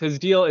way it works. His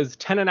deal is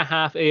 10.5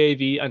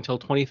 AAV until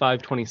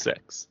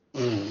 25-26.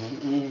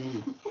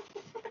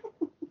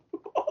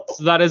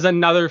 So that is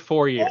another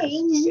 4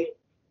 years.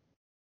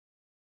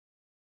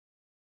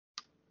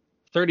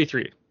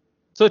 33.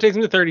 So it takes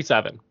him to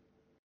 37.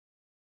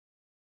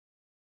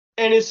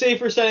 And his save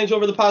percentage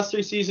over the past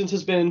 3 seasons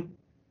has been...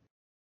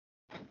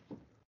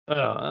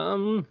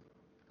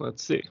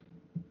 let's see.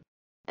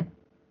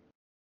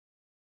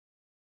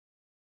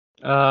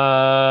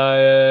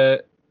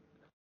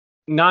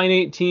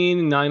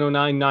 918,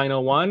 909,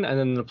 901, and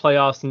then the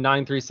playoffs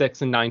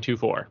 936 and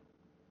 924.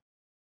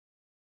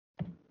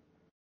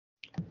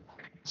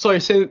 Sorry,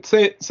 say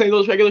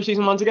those regular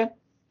season ones again.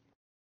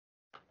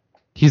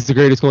 He's the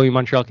greatest goalie in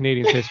Montreal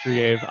Canadiens history,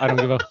 Abe. I don't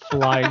give a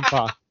flying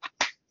fuck.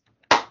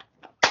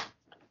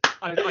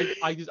 I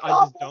just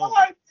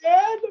don't.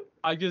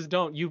 I just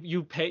don't. You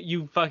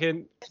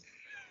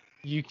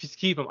just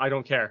keep him. I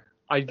don't care.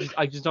 I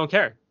just don't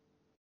care.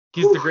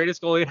 He's the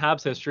greatest goalie in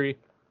Habs history.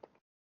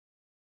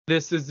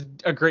 This is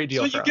a great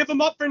deal. So you give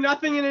him up for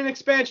nothing in an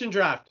expansion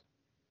draft?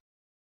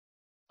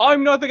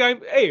 I'm nothing.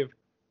 Abe.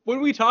 When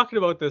we talked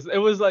about this, it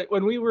was like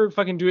when we were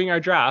fucking doing our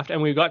draft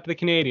and we got to the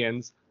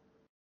Canadians.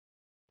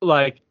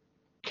 Like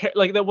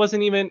that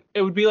wasn't even.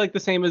 It would be like the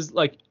same as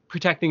like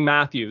protecting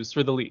Matthews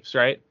for the Leafs,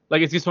 right?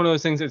 Like it's just one of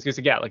those things. It's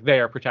just like they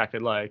are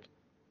protected. Like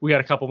we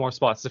got a couple more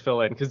spots to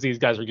fill in because these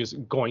guys are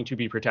just going to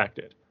be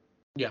protected.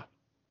 Yeah.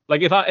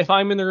 Like if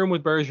I'm in the room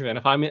with Bergevin,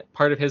 if I'm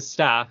part of his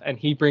staff and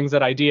he brings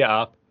that idea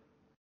up,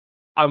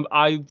 I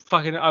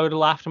would have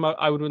laughed him out.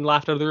 I would have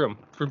laughed out of the room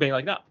for being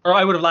like that, or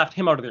I would have laughed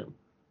him out of the room.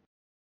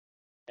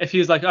 If he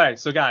was like, all right,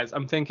 so guys,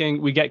 I'm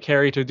thinking we get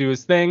Carey to do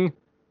his thing,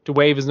 to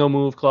waive his no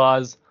move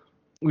clause.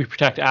 We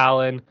protect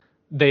Allen.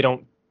 They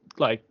don't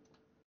I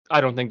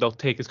don't think they'll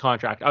take his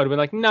contract. I would have been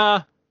like,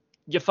 nah,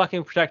 you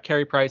fucking protect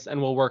Carey Price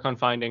and we'll work on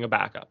finding a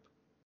backup.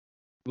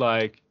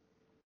 Like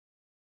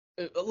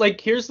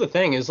here's the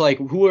thing is like,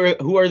 who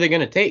are they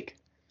going to take?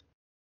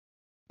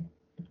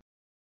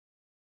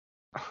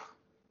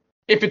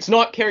 If it's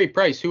not Carey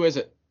Price, who is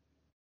it?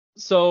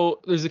 So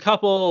there's a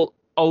couple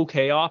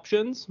okay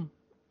options.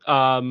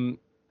 So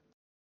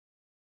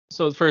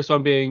the first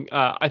one being,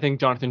 I think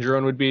Jonathan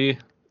Drouin would be,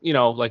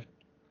 like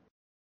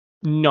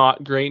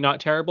not great, not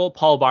terrible.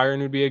 Paul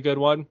Byron would be a good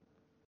one.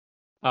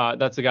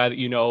 That's a guy that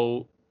he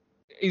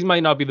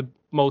might not be the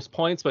most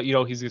points, but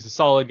he's just a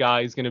solid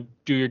guy. He's going to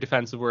do your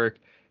defensive work.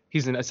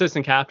 He's an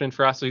assistant captain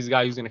for us, so he's a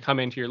guy who's going to come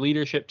into your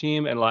leadership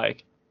team and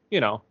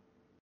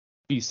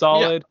be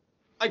solid.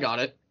 Yeah, I got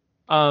it.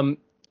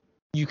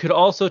 You could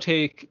also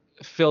take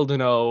Phil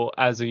Deneau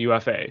as a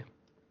UFA.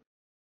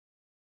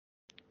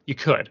 You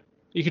could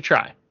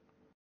try.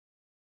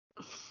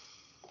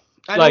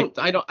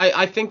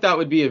 I think that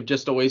would be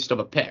just a waste of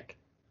a pick.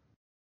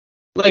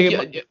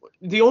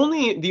 The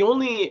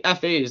only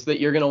FAs that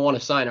you're going to want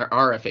to sign are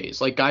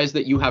RFAs, like guys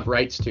that you have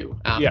rights to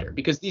after,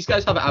 because these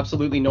guys have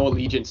absolutely no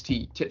allegiance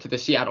to the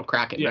Seattle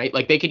Kraken, right?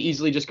 Like they could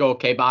easily just go,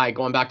 okay, bye,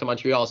 going back to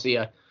Montreal, see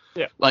ya.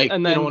 Yeah.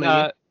 And then, what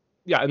I mean?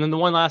 And then the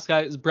one last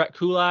guy is Brett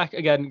Kulak.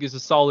 Again, he's a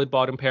solid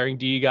bottom pairing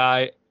D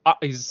guy.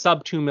 He's a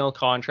sub $2 million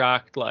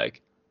contract.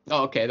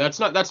 Oh, okay, that's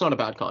not a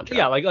bad contract.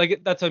 Yeah,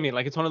 like that's what I mean.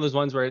 Like it's one of those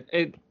ones where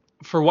it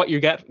for what you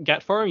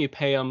get for him, you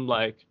pay him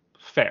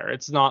fair.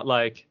 It's not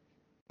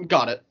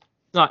got it.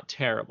 It's not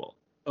terrible.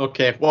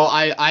 Okay, well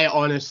I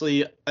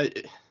honestly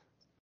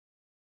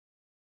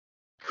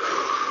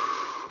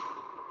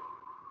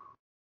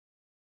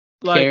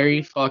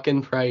Carey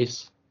fucking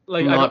Price.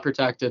 Not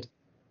protected.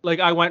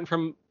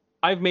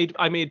 I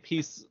made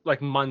peace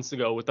months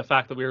ago with the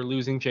fact that we were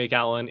losing Jake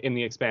Allen in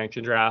the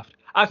expansion draft.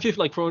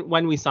 Actually, from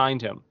when we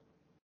signed him.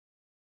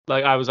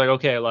 I was like,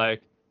 okay,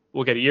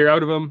 we'll get a year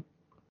out of him,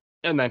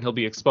 and then he'll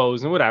be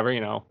exposed and whatever,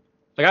 I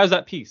was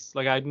at peace.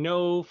 I had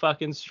no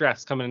fucking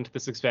stress coming into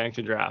this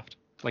expansion draft.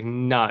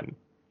 None.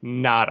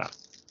 Nada.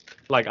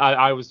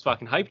 I was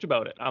fucking hyped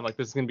about it. I'm like,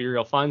 this is going to be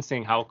real fun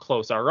seeing how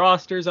close our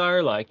rosters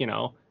are,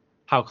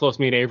 how close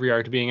me and Avery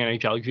are to being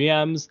NHL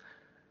GMs.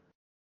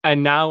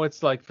 And now it's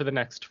for the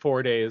next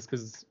 4 days,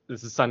 because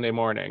this is Sunday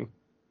morning,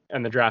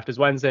 and the draft is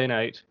Wednesday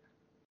night.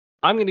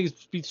 I'm going to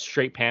be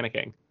straight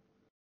panicking.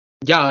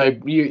 Yeah,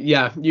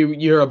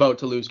 you're about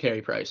to lose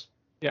Carey Price.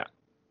 Yeah,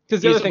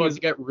 because the other thing is to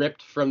get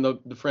ripped from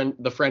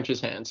the French's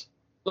hands.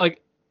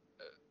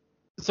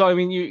 So I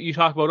mean, you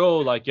talk about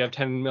you have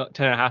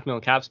 10.5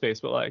 million cap space,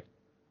 but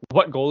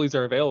what goalies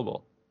are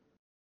available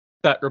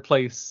that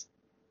replace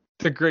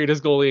the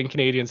greatest goalie in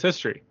Canadiens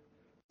history?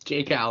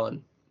 Jake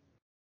Allen.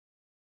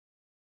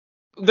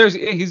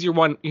 He's your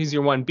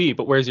 1B,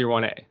 but where's your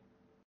 1A?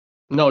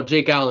 No,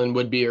 Jake Allen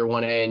would be your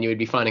 1A, and you would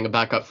be finding a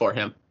backup for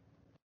him.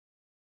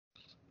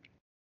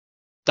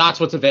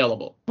 That's what's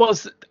available. Well,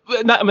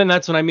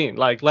 that's what I mean.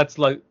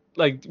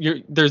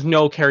 There's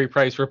no Carey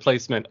Price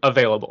replacement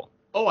available.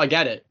 Oh, I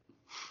get it.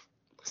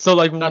 So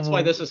that's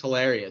why this is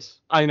hilarious.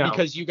 I know,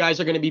 because you guys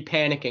are going to be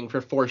panicking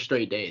for 4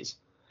 straight days.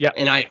 Yeah.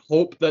 And I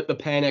hope that the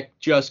panic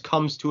just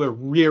comes to a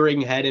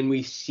rearing head and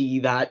we see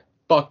that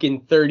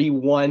fucking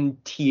 31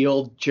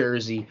 teal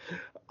jersey.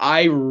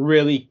 I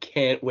really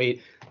can't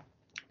wait.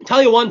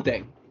 Tell you one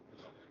thing.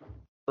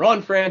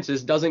 Ron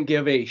Francis doesn't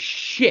give a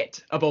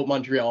shit about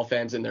Montreal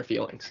fans and their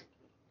feelings.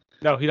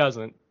 No, he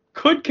doesn't.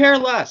 Couldn't care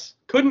less.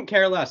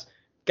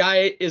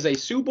 Guy is a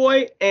Sioux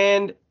boy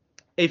and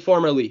a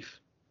former Leaf.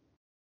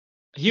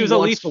 He was a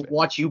Leaf to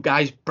watch you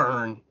guys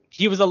burn.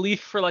 He was a Leaf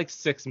for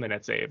 6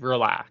 minutes, Abe.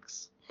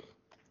 Relax.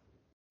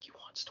 He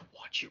wants to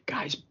watch you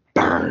guys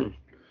burn.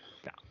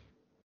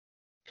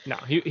 No,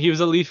 he was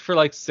a Leaf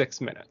for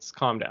 6 minutes.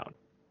 Calm down.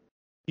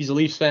 He's a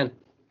Leafs fan.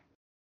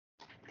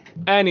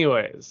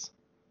 Anyways,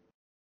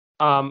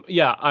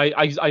 yeah,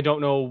 I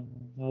don't know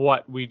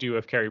what we do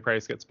if Carey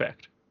Price gets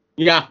picked.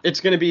 Yeah, it's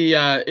gonna be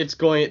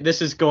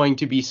this is going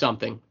to be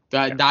something.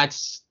 Yeah.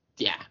 That's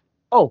yeah.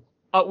 Oh,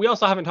 we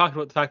also haven't talked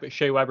about the fact that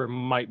Shea Weber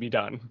might be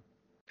done.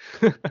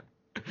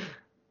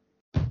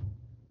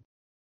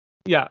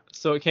 Yeah,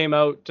 so it came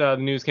out. The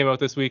news came out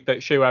this week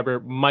that Shea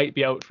Weber might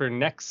be out for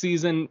next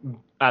season,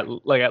 at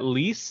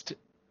least,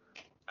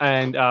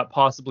 and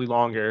possibly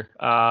longer,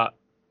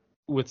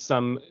 with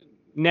some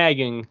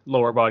nagging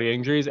lower body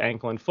injuries,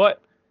 ankle and foot,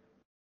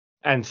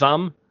 and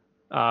thumb.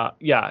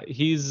 Yeah,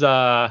 he's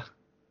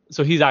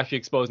actually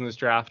exposed in this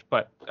draft.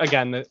 But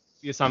again,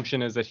 the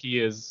assumption is that he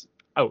is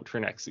out for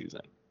next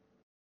season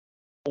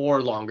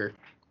Or longer.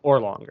 or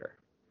longer.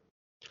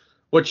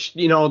 Which,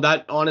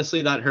 that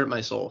honestly that hurt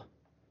my soul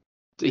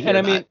to hear And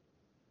I that. mean,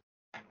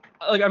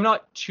 like, I'm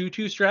not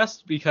too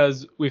stressed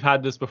because we've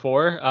had this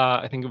before.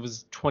 I think it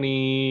was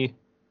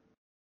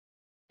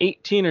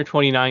 2018 or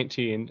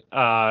 2019.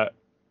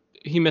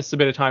 He missed a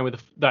bit of time with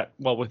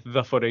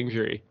the foot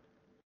injury,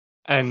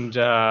 and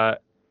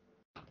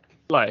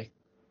like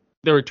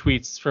there were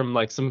tweets from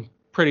like some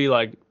pretty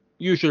like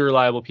usually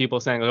reliable people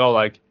saying like, oh,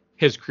 like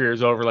his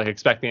career's over, like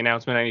expect the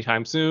announcement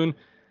anytime soon.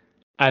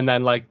 And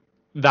then like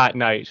that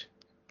night,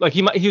 like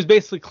he was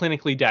basically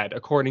clinically dead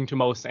according to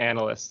most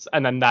analysts,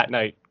 and then that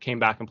night came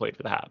back and played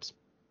for the Habs.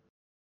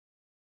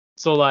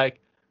 So like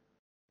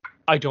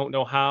I don't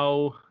know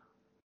how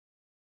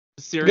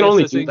serious You can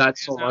only this do that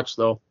injury so is now. much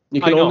though.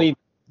 You I know.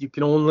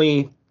 can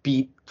only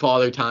beat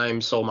Father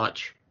Time so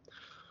much.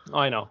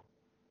 I know.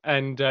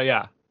 And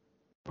yeah.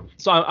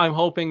 So I'm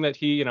hoping that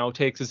he,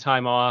 takes his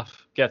time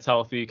off, gets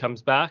healthy,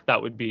 comes back. That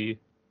would be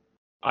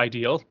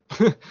ideal.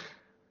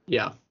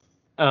 Yeah.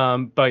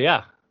 But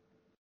yeah,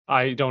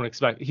 I don't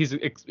expect he's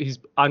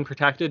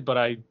unprotected, but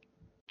I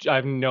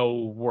have no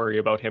worry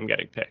about him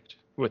getting picked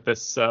with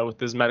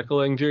his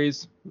medical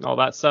injuries, all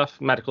that stuff,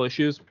 medical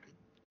issues.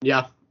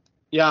 Yeah.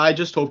 Yeah, I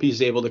just hope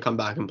he's able to come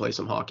back and play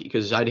some hockey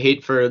because I'd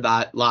hate for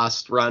that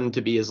last run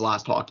to be his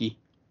last hockey.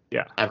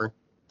 Yeah. Ever.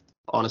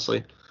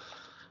 Honestly.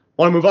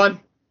 Want to move on?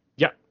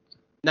 Yeah.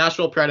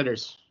 Nashville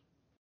Predators.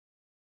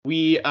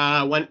 We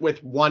went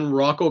with one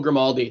Rocco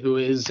Grimaldi, who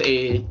is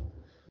a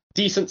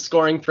decent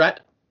scoring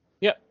threat.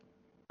 Yep.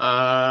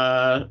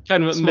 Kind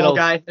of a small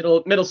guy,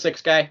 middle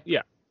six guy.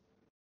 Yeah.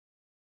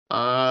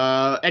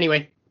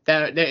 Anyway,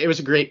 it was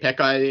a great pick.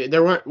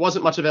 There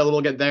wasn't much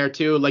available there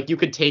too. Like you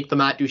could take the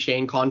Matt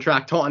Duchene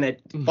contract on at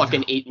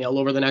fucking $8 million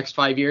over the next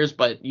 5 years,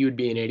 but you'd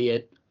be an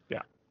idiot.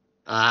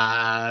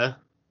 Yeah.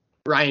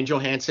 Ryan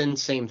Johansson,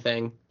 same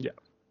thing. Yeah.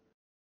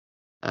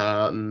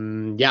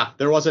 Yeah,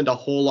 there wasn't a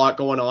whole lot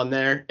going on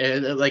there.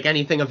 Like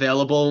anything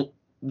available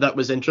that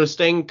was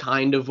interesting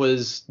kind of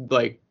was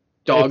like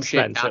dog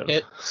shit cap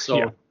hit. So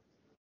yeah.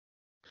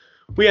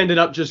 We ended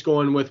up just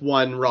going with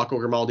one Rocco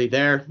Grimaldi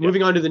there. Yeah.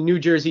 Moving on to the New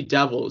Jersey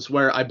Devils,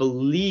 where I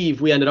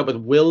believe we ended up with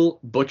Will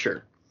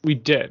Butcher. We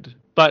did,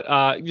 but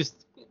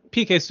just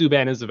PK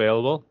Subban is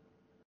available.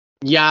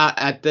 Yeah,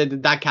 at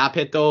that cap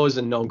hit though is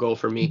a no-go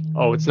for me.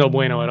 Oh, it's no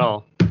bueno at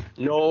all.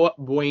 No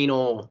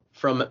bueno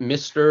from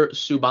Mr.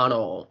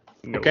 Subano.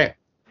 No. Okay.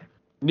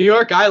 New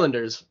York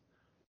Islanders.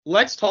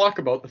 Let's talk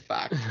about the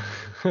fact.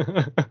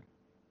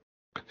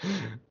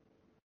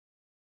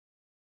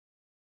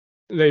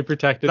 They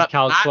protected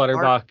Cal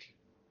Clutterbuck.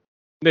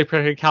 They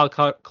protected Cal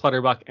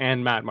Clutterbuck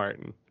and Matt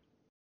Martin.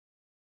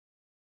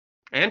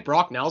 And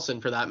Brock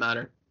Nelson, for that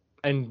matter.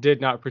 And did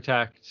not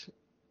protect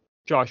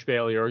Josh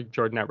Bailey or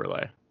Jordan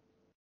Eberle.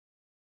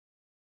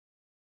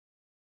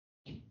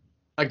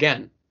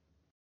 Again,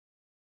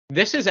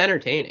 this is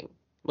entertaining.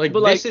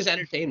 This is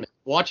entertainment.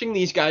 Watching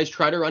these guys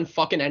try to run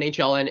fucking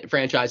NHL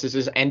franchises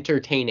is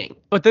entertaining.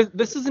 But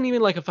this isn't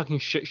even like a fucking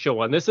shit show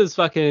one. This is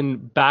fucking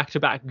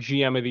back-to-back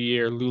GM of the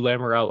year Lou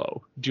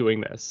Lamoriello doing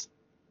this.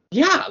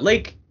 Yeah,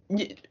 like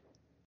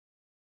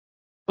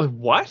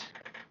what?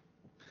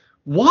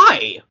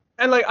 Why?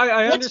 And like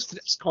I understand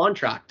this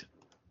contract.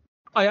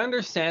 I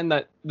understand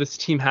that this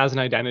team has an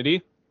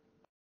identity,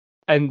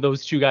 and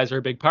those two guys are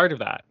a big part of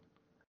that.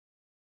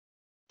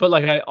 But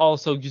like I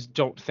also just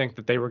don't think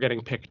that they were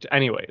getting picked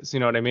anyways. You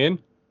know what I mean?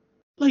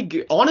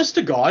 Like, honest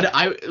to God,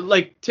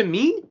 to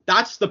me,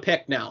 that's the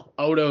pick now.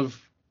 Out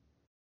of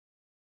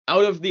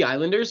the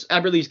Islanders,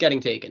 Eberle's getting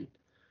taken.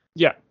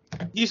 Yeah.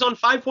 He's on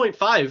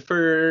 5.5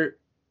 for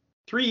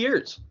 3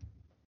 years.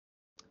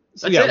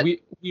 So yeah,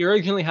 we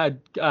originally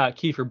had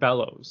Kiefer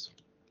Bellows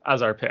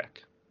as our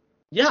pick.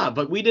 Yeah,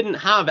 but we didn't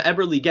have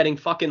Eberle getting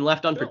fucking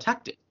left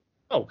unprotected.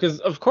 Oh, because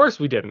of course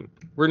we didn't.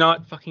 We're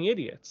not fucking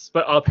idiots.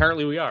 But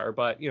apparently we are,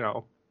 but,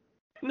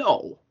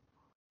 No.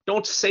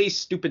 Don't say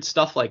stupid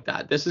stuff like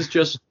that. This is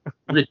just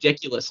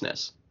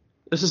ridiculousness.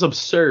 This is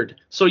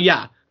absurd. So,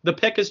 yeah, the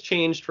pick has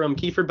changed from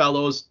Kiefer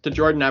Bellows to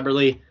Jordan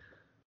Eberle,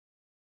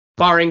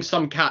 barring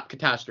some cap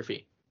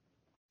catastrophe.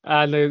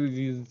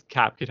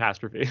 Cap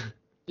catastrophe.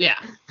 Yeah.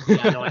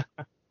 No,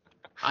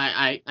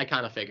 I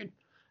kind of figured.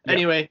 Yeah.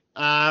 Anyway,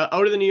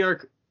 out of the New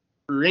York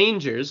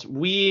Rangers,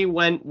 we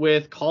went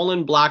with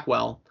Colin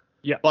Blackwell.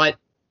 Yeah. But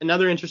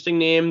another interesting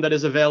name that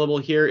is available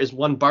here is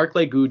one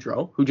Barclay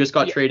Goodrow, who just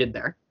got traded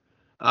there.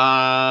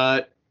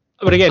 But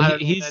again, I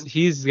don't know,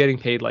 he's getting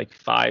paid like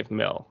 $5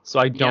 million, so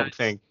I don't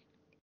think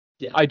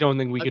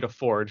we could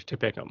afford to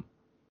pick him.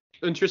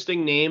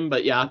 Interesting name,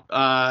 but yeah.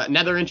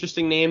 Another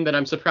interesting name that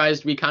I'm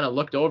surprised we kind of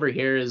looked over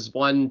here is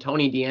one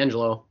Tony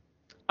DeAngelo.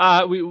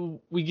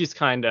 We just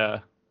kind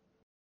of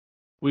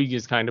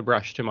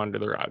brushed him under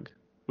the rug.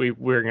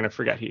 We're gonna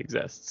forget he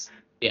exists.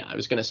 Yeah, I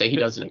was gonna say he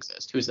doesn't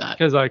exist. Who's that?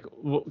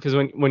 Because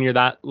when you're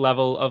that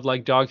level of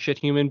like dog shit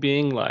human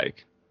being,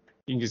 like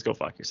you can just go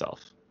fuck yourself.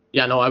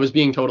 Yeah, no, I was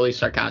being totally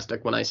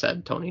sarcastic when I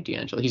said Tony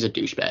DeAngelo. He's a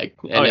douchebag,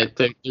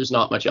 and there's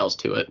not much else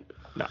to it.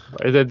 No,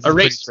 a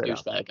racist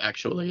douchebag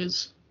actually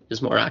is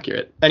more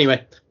accurate.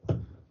 Anyway,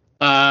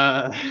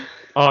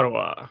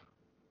 Ottawa.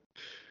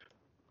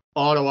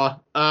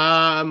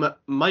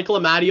 Michael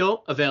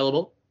Amadio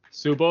available.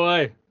 Sue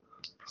boy.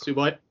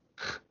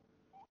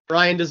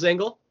 Ryan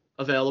DeZingle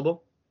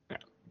available. Yeah.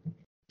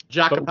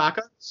 Jack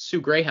Kapaka, Sioux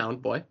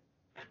Greyhound boy.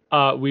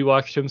 We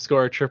watched him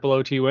score a triple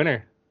OT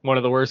winner. One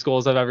of the worst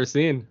goals I've ever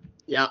seen.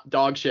 Yeah,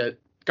 dog shit.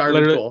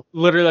 Garbage goal.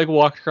 Literally like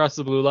walked across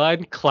the blue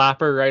line,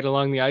 clapper right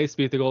along the ice,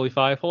 beat the goalie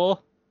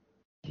 5-hole.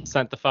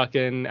 Sent the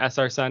fucking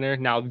SR Center,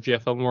 now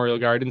GFL Memorial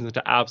Gardens,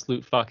 into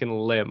absolute fucking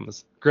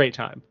limbs. Great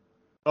time.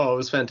 Oh, it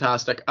was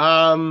fantastic.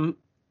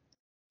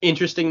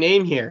 Interesting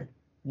name here.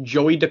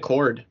 Joey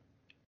Decord.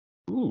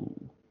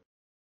 Ooh.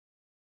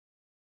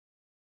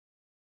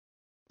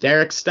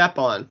 Derek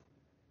Stepan.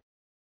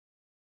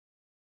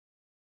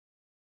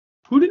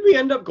 Who did we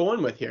end up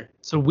going with here?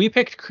 So we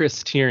picked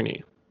Chris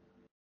Tierney.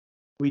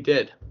 We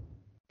did.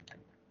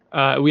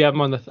 We have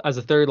him as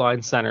a third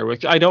line center,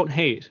 which I don't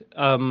hate.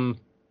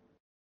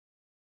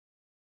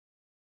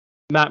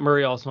 Matt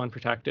Murray also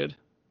unprotected,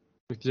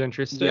 which is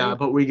interesting. Yeah,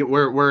 but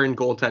we're in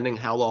goaltending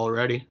hell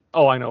already.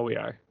 Oh, I know we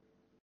are.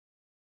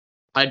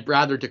 I'd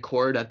rather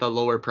Decord at the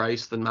lower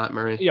price than Matt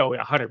Murray. Yeah,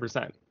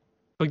 100%.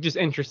 But just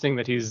interesting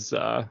that he's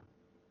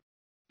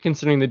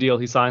considering the deal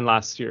he signed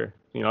last year.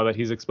 That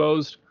he's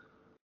exposed.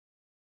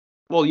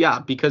 Well, yeah,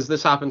 because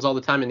this happens all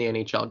the time in the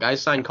NHL.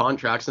 Guys sign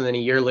contracts, and then a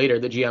year later,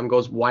 the GM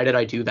goes, "Why did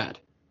I do that?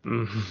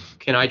 Mm-hmm.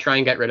 Can I try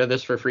and get rid of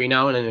this for free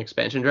now in an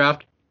expansion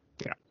draft?"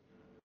 Yeah.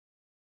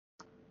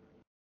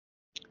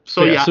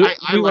 So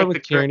I like the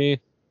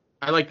Tierney.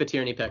 I like the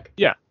Tierney pick.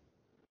 Yeah.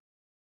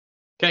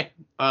 Okay.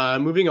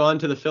 Moving on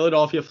to the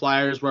Philadelphia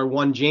Flyers, where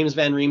one James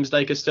Van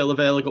Riemsdyk is still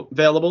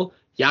available.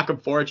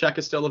 Jakub Voracek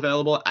is still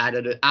available at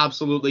an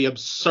absolutely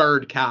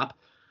absurd cap.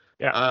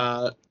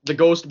 Yeah. The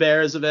Ghost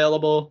Bear is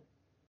available.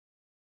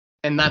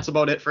 And that's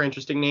about it for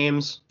interesting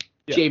names.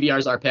 Yeah.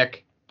 JVR's our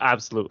pick.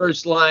 Absolutely.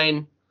 First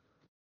line,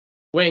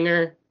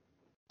 winger,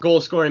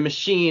 goal scoring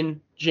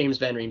machine, James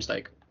Van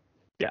Riemsdyk.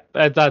 Yeah,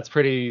 that's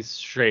pretty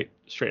straight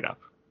up.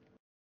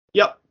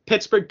 Yep.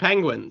 Pittsburgh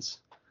Penguins.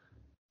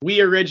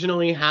 We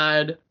originally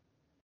had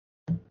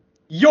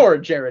your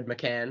Jared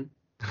McCann,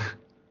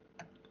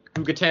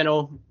 who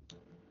Gitano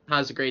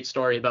has a great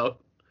story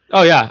about.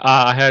 Oh, yeah.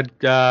 I had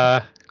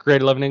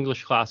grade 11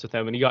 English class with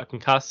him, and he got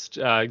concussed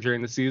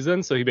during the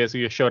season, so he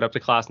basically just showed up to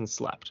class and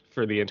slept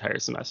for the entire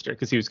semester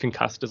because he was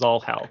concussed as all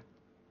hell.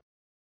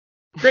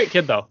 Great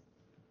kid, though.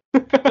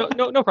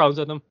 No problems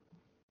with him.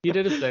 He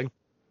did his thing.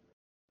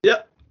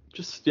 Yep.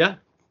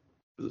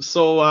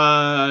 So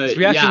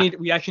we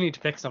actually need to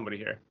pick somebody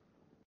here.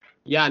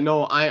 Yeah,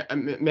 no,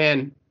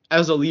 man,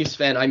 as a Leafs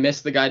fan, I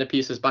miss the guy to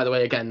pieces. By the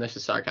way, again, this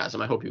is sarcasm.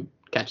 I hope you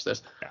catch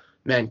this. Yeah.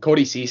 Man,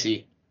 Cody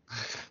Ceci.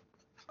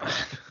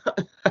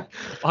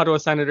 Ottawa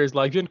Senators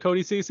legend,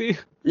 Cody Ceci.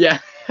 Yeah.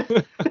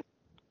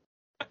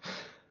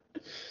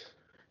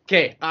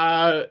 Okay.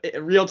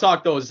 Real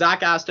talk though,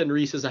 Zach Aston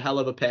Reese is a hell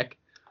of a pick.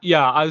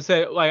 Yeah, I would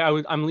say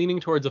I'm leaning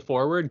towards a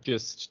forward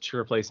just to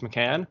replace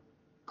McCann.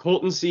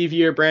 Colton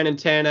Sevier, Brandon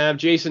Tanev,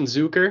 Jason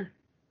Zucker.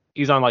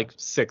 He's on like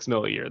 $6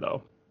 million a year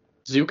though.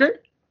 Zucker?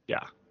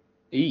 Yeah.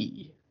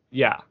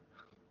 Yeah.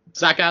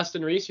 Zach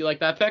Aston Reese, you like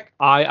that pick?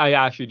 I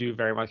actually do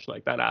very much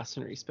like that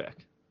Aston Reese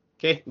pick.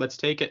 Okay, let's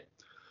take it.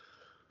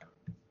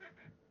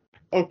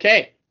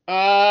 Okay.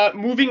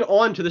 Moving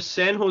on to the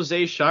San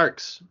Jose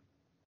Sharks.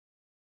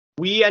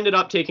 We ended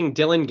up taking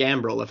Dylan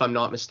Gambrell, if I'm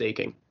not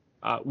mistaken.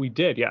 We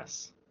did,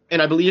 yes.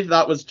 And I believe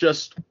that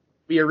was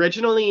we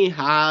originally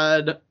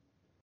had.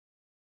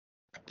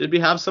 Did we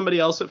have somebody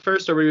else at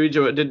first, or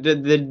did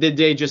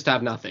they just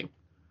have nothing?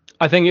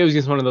 I think it was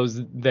just one of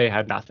those, they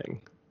had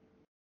nothing.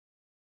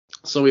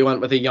 So we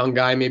went with a young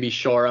guy, maybe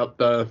shore up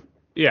the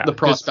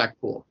prospect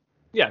pool.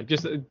 Yeah,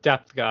 just a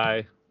depth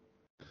guy.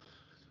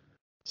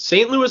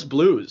 St. Louis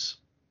Blues.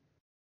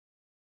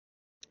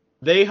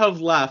 They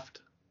have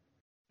left.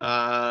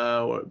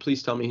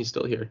 Please tell me he's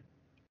still here.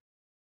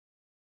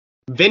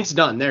 Vince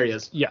Dunn. There he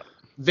is. Yeah.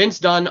 Vince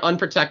Dunn,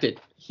 unprotected.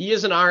 He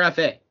is an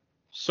RFA.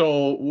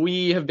 So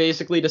we have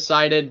basically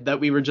decided that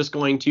we were just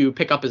going to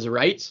pick up his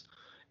rights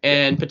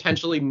and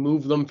potentially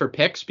move them for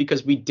picks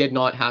because we did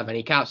not have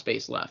any cap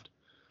space left.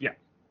 Yeah.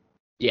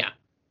 Yeah.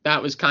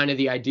 That was kind of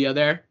the idea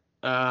there.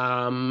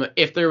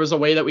 If there was a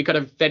way that we could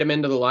have fit him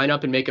into the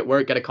lineup and make it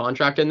work, get a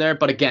contract in there.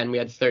 But again, we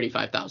had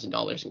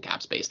 $35,000 in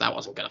cap space. That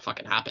wasn't going to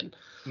fucking happen.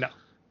 No.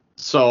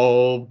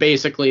 So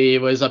basically,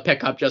 it was a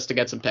pickup just to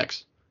get some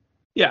picks.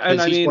 Yeah,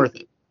 and I He's mean, worth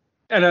it.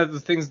 and the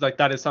things like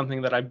that is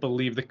something that I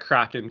believe the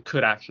Kraken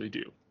could actually do.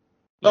 You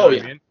know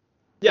what I mean?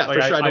 Yeah, Like,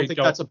 for sure. I don't think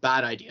that's a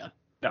bad idea.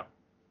 No.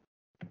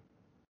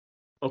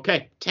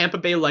 Okay, Tampa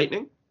Bay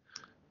Lightning.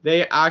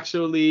 They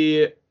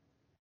actually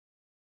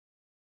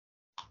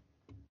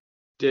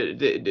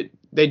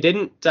they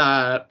didn't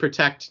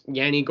protect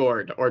Yanni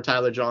Gourde or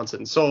Tyler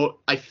Johnson. So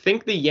I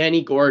think the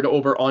Yanni Gourde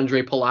over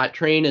Andre Palat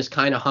train is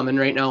kind of humming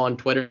right now on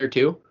Twitter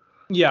too.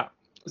 Yeah.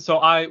 So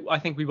I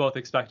think we both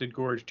expected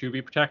Gourde to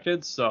be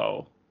protected.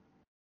 So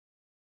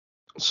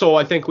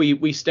I think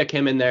we stick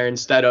him in there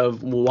instead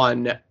of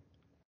one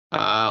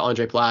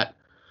Andre Palat.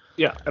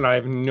 Yeah, and I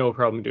have no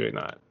problem doing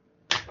that.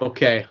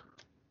 Okay.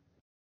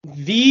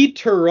 The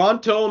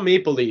Toronto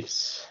Maple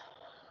Leafs.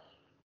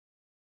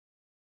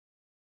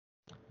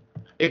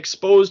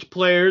 Exposed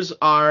players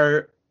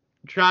are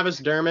Travis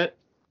Dermott,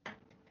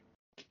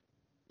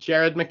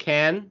 Jared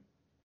McCann,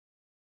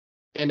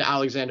 and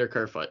Alexander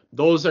Kerfoot.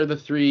 Those are the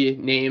three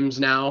names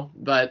now,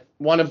 but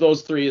one of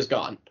those three is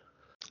gone.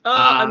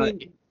 I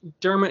mean,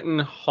 Dermott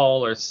and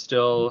Hall are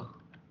still,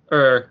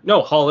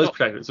 Hall is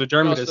protected. So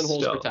Dermott Justin is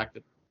Hull's still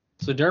protected.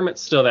 So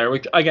Dermott's still there.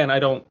 Which again, I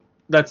don't.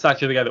 That's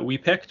actually the guy that we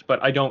picked,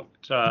 but I don't.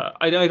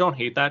 I don't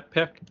hate that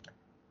pick.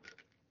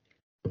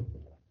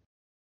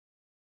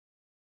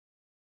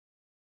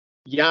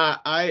 Yeah,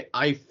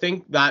 I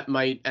think that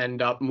might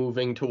end up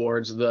moving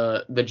towards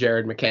the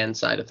Jared McCann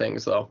side of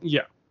things, though.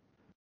 Yeah.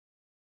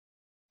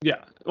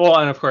 Yeah. Well,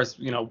 and of course,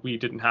 we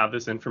didn't have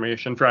this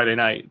information Friday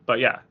night, but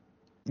yeah.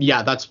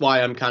 Yeah, that's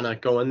why I'm kind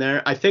of going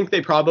there. I think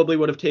they probably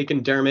would have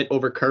taken Dermott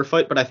over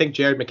Kerfoot, but I think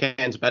Jared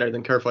McCann's better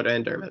than Kerfoot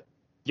and Dermott.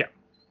 Yeah.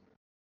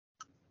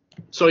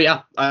 So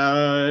yeah,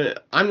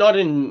 I'm not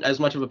in as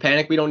much of a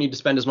panic. We don't need to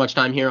spend as much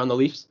time here on the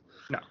Leafs.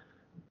 No.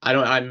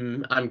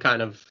 I'm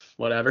kind of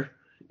whatever.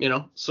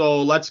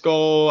 So let's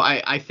go.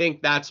 I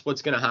think that's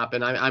what's going to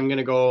happen. I'm going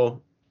to go.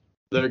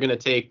 They're going to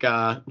take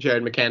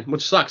Jared McCann,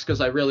 which sucks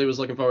because I really was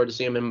looking forward to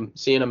seeing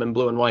him in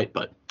blue and white,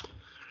 but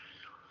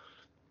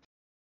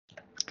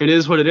it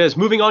is what it is.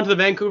 Moving on to the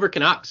Vancouver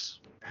Canucks,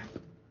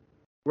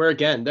 where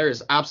again, there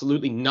is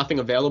absolutely nothing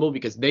available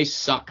because they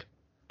suck.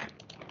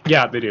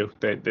 Yeah, they do.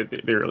 They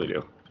really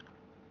do.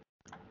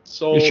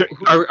 So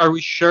are we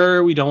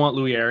sure we don't want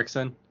Louis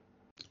Eriksson?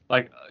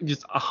 Like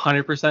just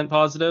 100%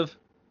 positive?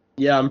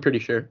 Yeah, I'm pretty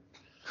sure.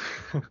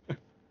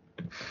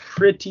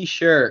 Pretty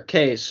sure.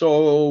 Okay,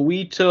 so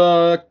we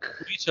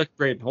took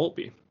Braden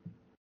Holtby.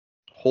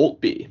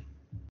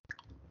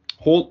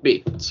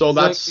 So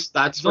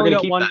that's we're gonna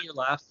keep 1 that. year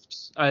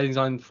left. He's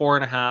on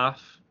 4.5.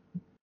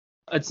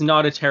 It's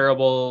not a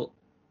terrible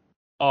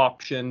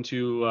option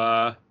to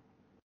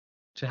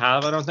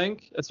have, I don't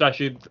think,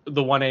 especially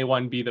the 1A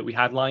 1B that we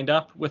had lined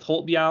up with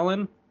Holtby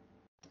Allen.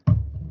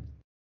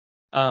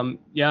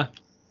 Yeah.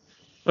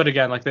 But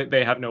again, like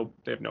they have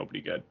nobody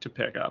good to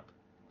pick up.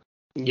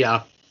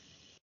 Yeah.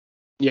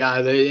 Yeah,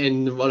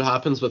 and what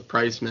happens with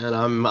Price, man?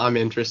 I'm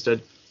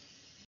interested.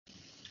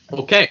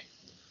 Okay.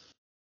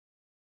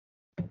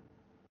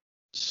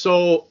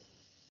 So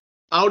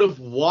out of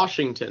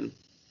Washington,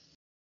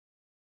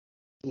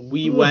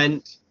 we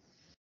went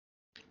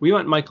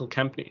Michael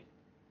Kempny.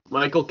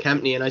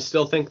 And I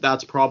still think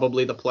that's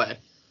probably the play.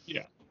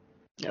 Yeah.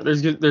 Yeah,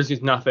 there's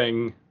just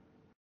nothing.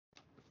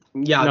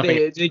 Yeah,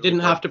 they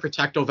didn't have to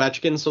protect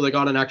Ovechkin, so they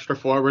got an extra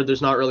forward.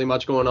 There's not really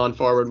much going on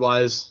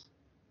forward-wise.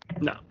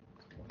 No.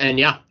 And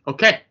yeah,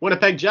 okay,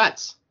 Winnipeg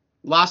Jets.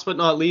 Last but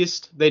not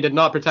least, they did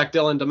not protect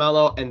Dylan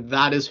DeMello, and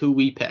that is who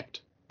we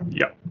picked.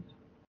 Yep.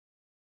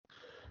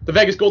 The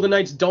Vegas Golden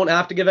Knights don't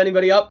have to give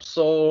anybody up,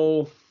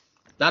 so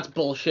that's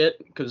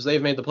bullshit, because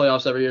they've made the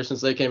playoffs every year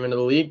since they came into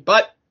the league,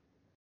 but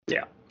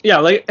yeah,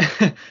 like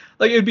it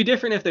would be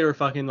different if they were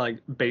fucking like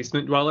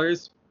basement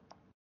dwellers.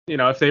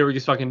 If they were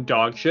just fucking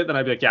dog shit, then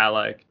I'd be like, yeah,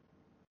 like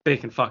they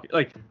can fuck it.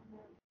 Like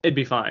it'd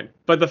be fine.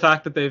 But the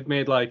fact that they've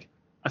made like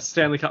a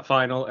Stanley Cup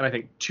final and I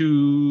think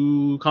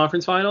 2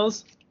 conference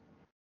finals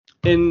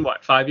in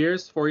 5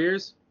 years, 4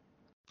 years?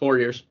 4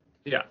 years.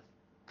 Yeah.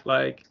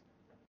 Like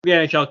the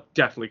NHL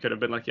definitely could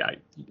have been like, yeah,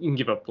 you can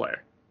give up a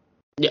player.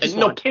 Yeah,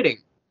 no kidding.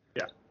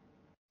 Yeah.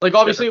 Like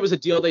obviously it was a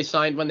deal they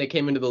signed when they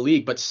came into the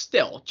league, but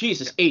still,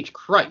 Jesus H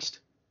Christ.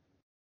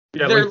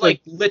 Yeah, they're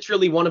like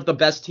literally one of the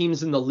best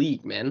teams in the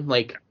league, man.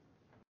 Like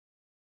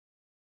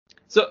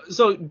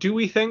So do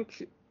we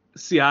think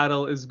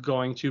Seattle is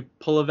going to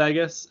pull a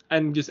Vegas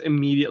and just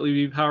immediately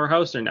be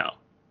powerhouse or no?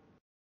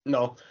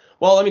 No.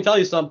 Well, let me tell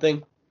you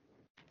something.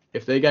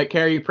 If they get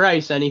Carey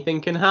Price,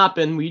 anything can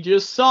happen. We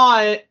just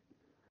saw it.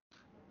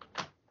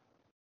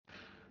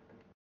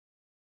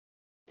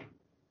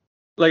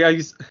 Like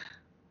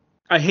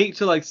I hate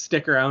to like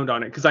stick around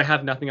on it because I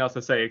have nothing else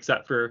to say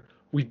except for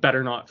they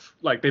better not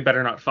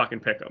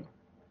fucking pick him.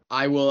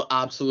 I will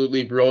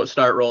absolutely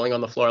start rolling on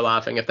the floor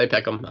laughing if they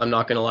pick him. I'm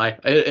not going to lie.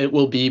 It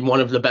will be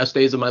one of the best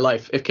days of my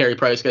life if Carey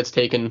Price gets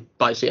taken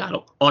by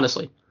Seattle,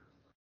 honestly.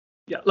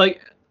 Yeah,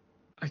 like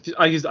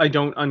I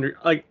don't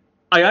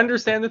I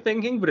understand the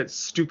thinking, but it's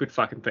stupid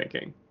fucking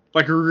thinking.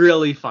 Like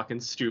really fucking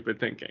stupid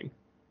thinking.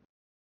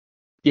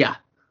 Yeah.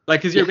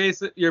 Like, cause you're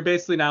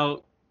basically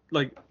now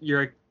like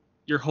you're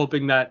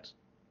hoping that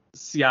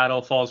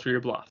Seattle falls for your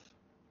bluff.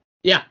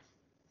 Yeah.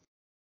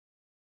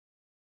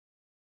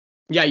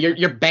 Yeah,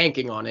 you're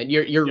banking on it.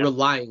 You're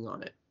relying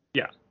on it.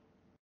 Yeah.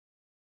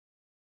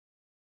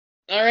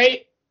 All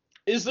right.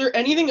 Is there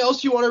anything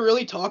else you want to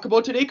really talk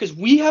about today? Because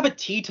we have a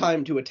tea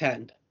time to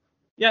attend.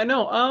 Yeah,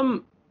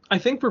 no, I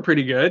think we're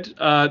pretty good.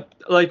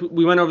 Like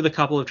we went over the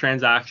couple of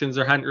transactions.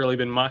 There hadn't really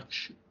been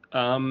much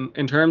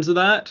in terms of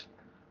that.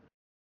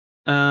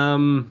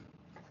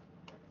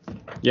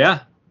 Yeah.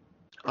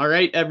 All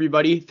right,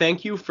 everybody.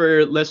 Thank you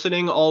for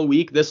listening all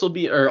week. This will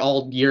be, or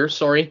all year,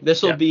 sorry.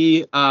 This will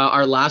be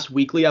our last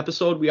weekly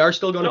episode. We are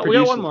still going to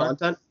produce some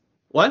content.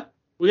 What?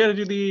 We got to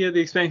do the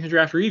expansion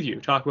draft review.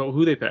 Talk about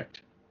who they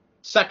picked.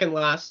 Second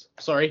last.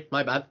 Sorry,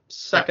 my bad.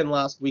 Second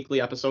last weekly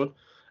episode.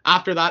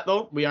 After that,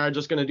 though, we are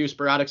just going to do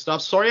sporadic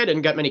stuff. Sorry I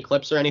didn't get many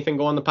clips or anything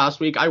going the past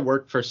week. I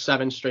worked for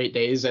 7 straight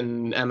days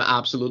and am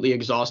absolutely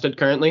exhausted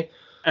currently.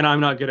 And I'm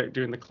not good at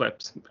doing the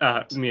clips.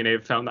 Me and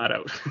Abe found that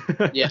out.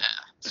 Yeah.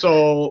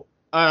 So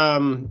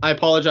I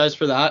apologize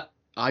for that.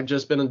 I've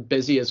just been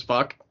busy as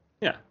fuck.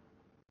 Yeah.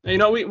 You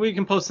know, we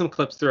can post some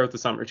clips throughout the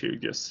summer too.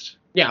 Just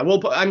yeah,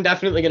 I'm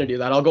definitely gonna do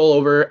that. I'll go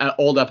over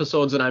old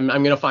episodes and I'm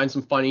gonna find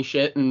some funny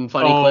shit and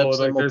funny clips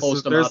and we'll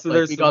post them up.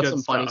 Like, we got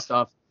some funny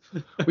stuff.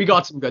 We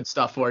got some good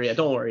stuff for you.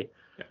 Don't worry.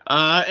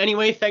 Yeah.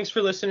 Anyway, thanks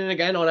for listening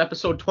again on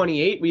episode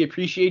 28. We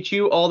appreciate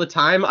you all the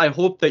time. I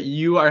hope that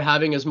you are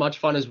having as much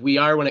fun as we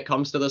are when it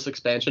comes to this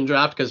expansion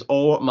draft, because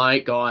oh my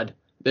god,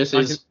 this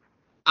is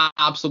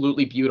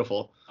absolutely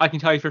beautiful. I can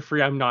tell you for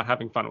free, I'm not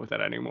having fun with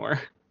it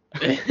anymore.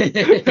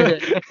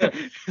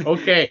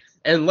 Okay,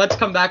 and let's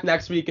come back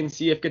next week and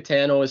see if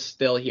Gitano is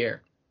still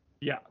here.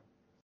 Yeah.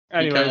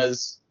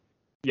 Anyways,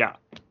 yeah.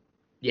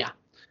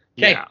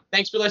 Okay,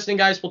 thanks for listening,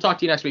 guys. We'll talk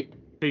to you next week.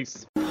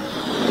 Peace.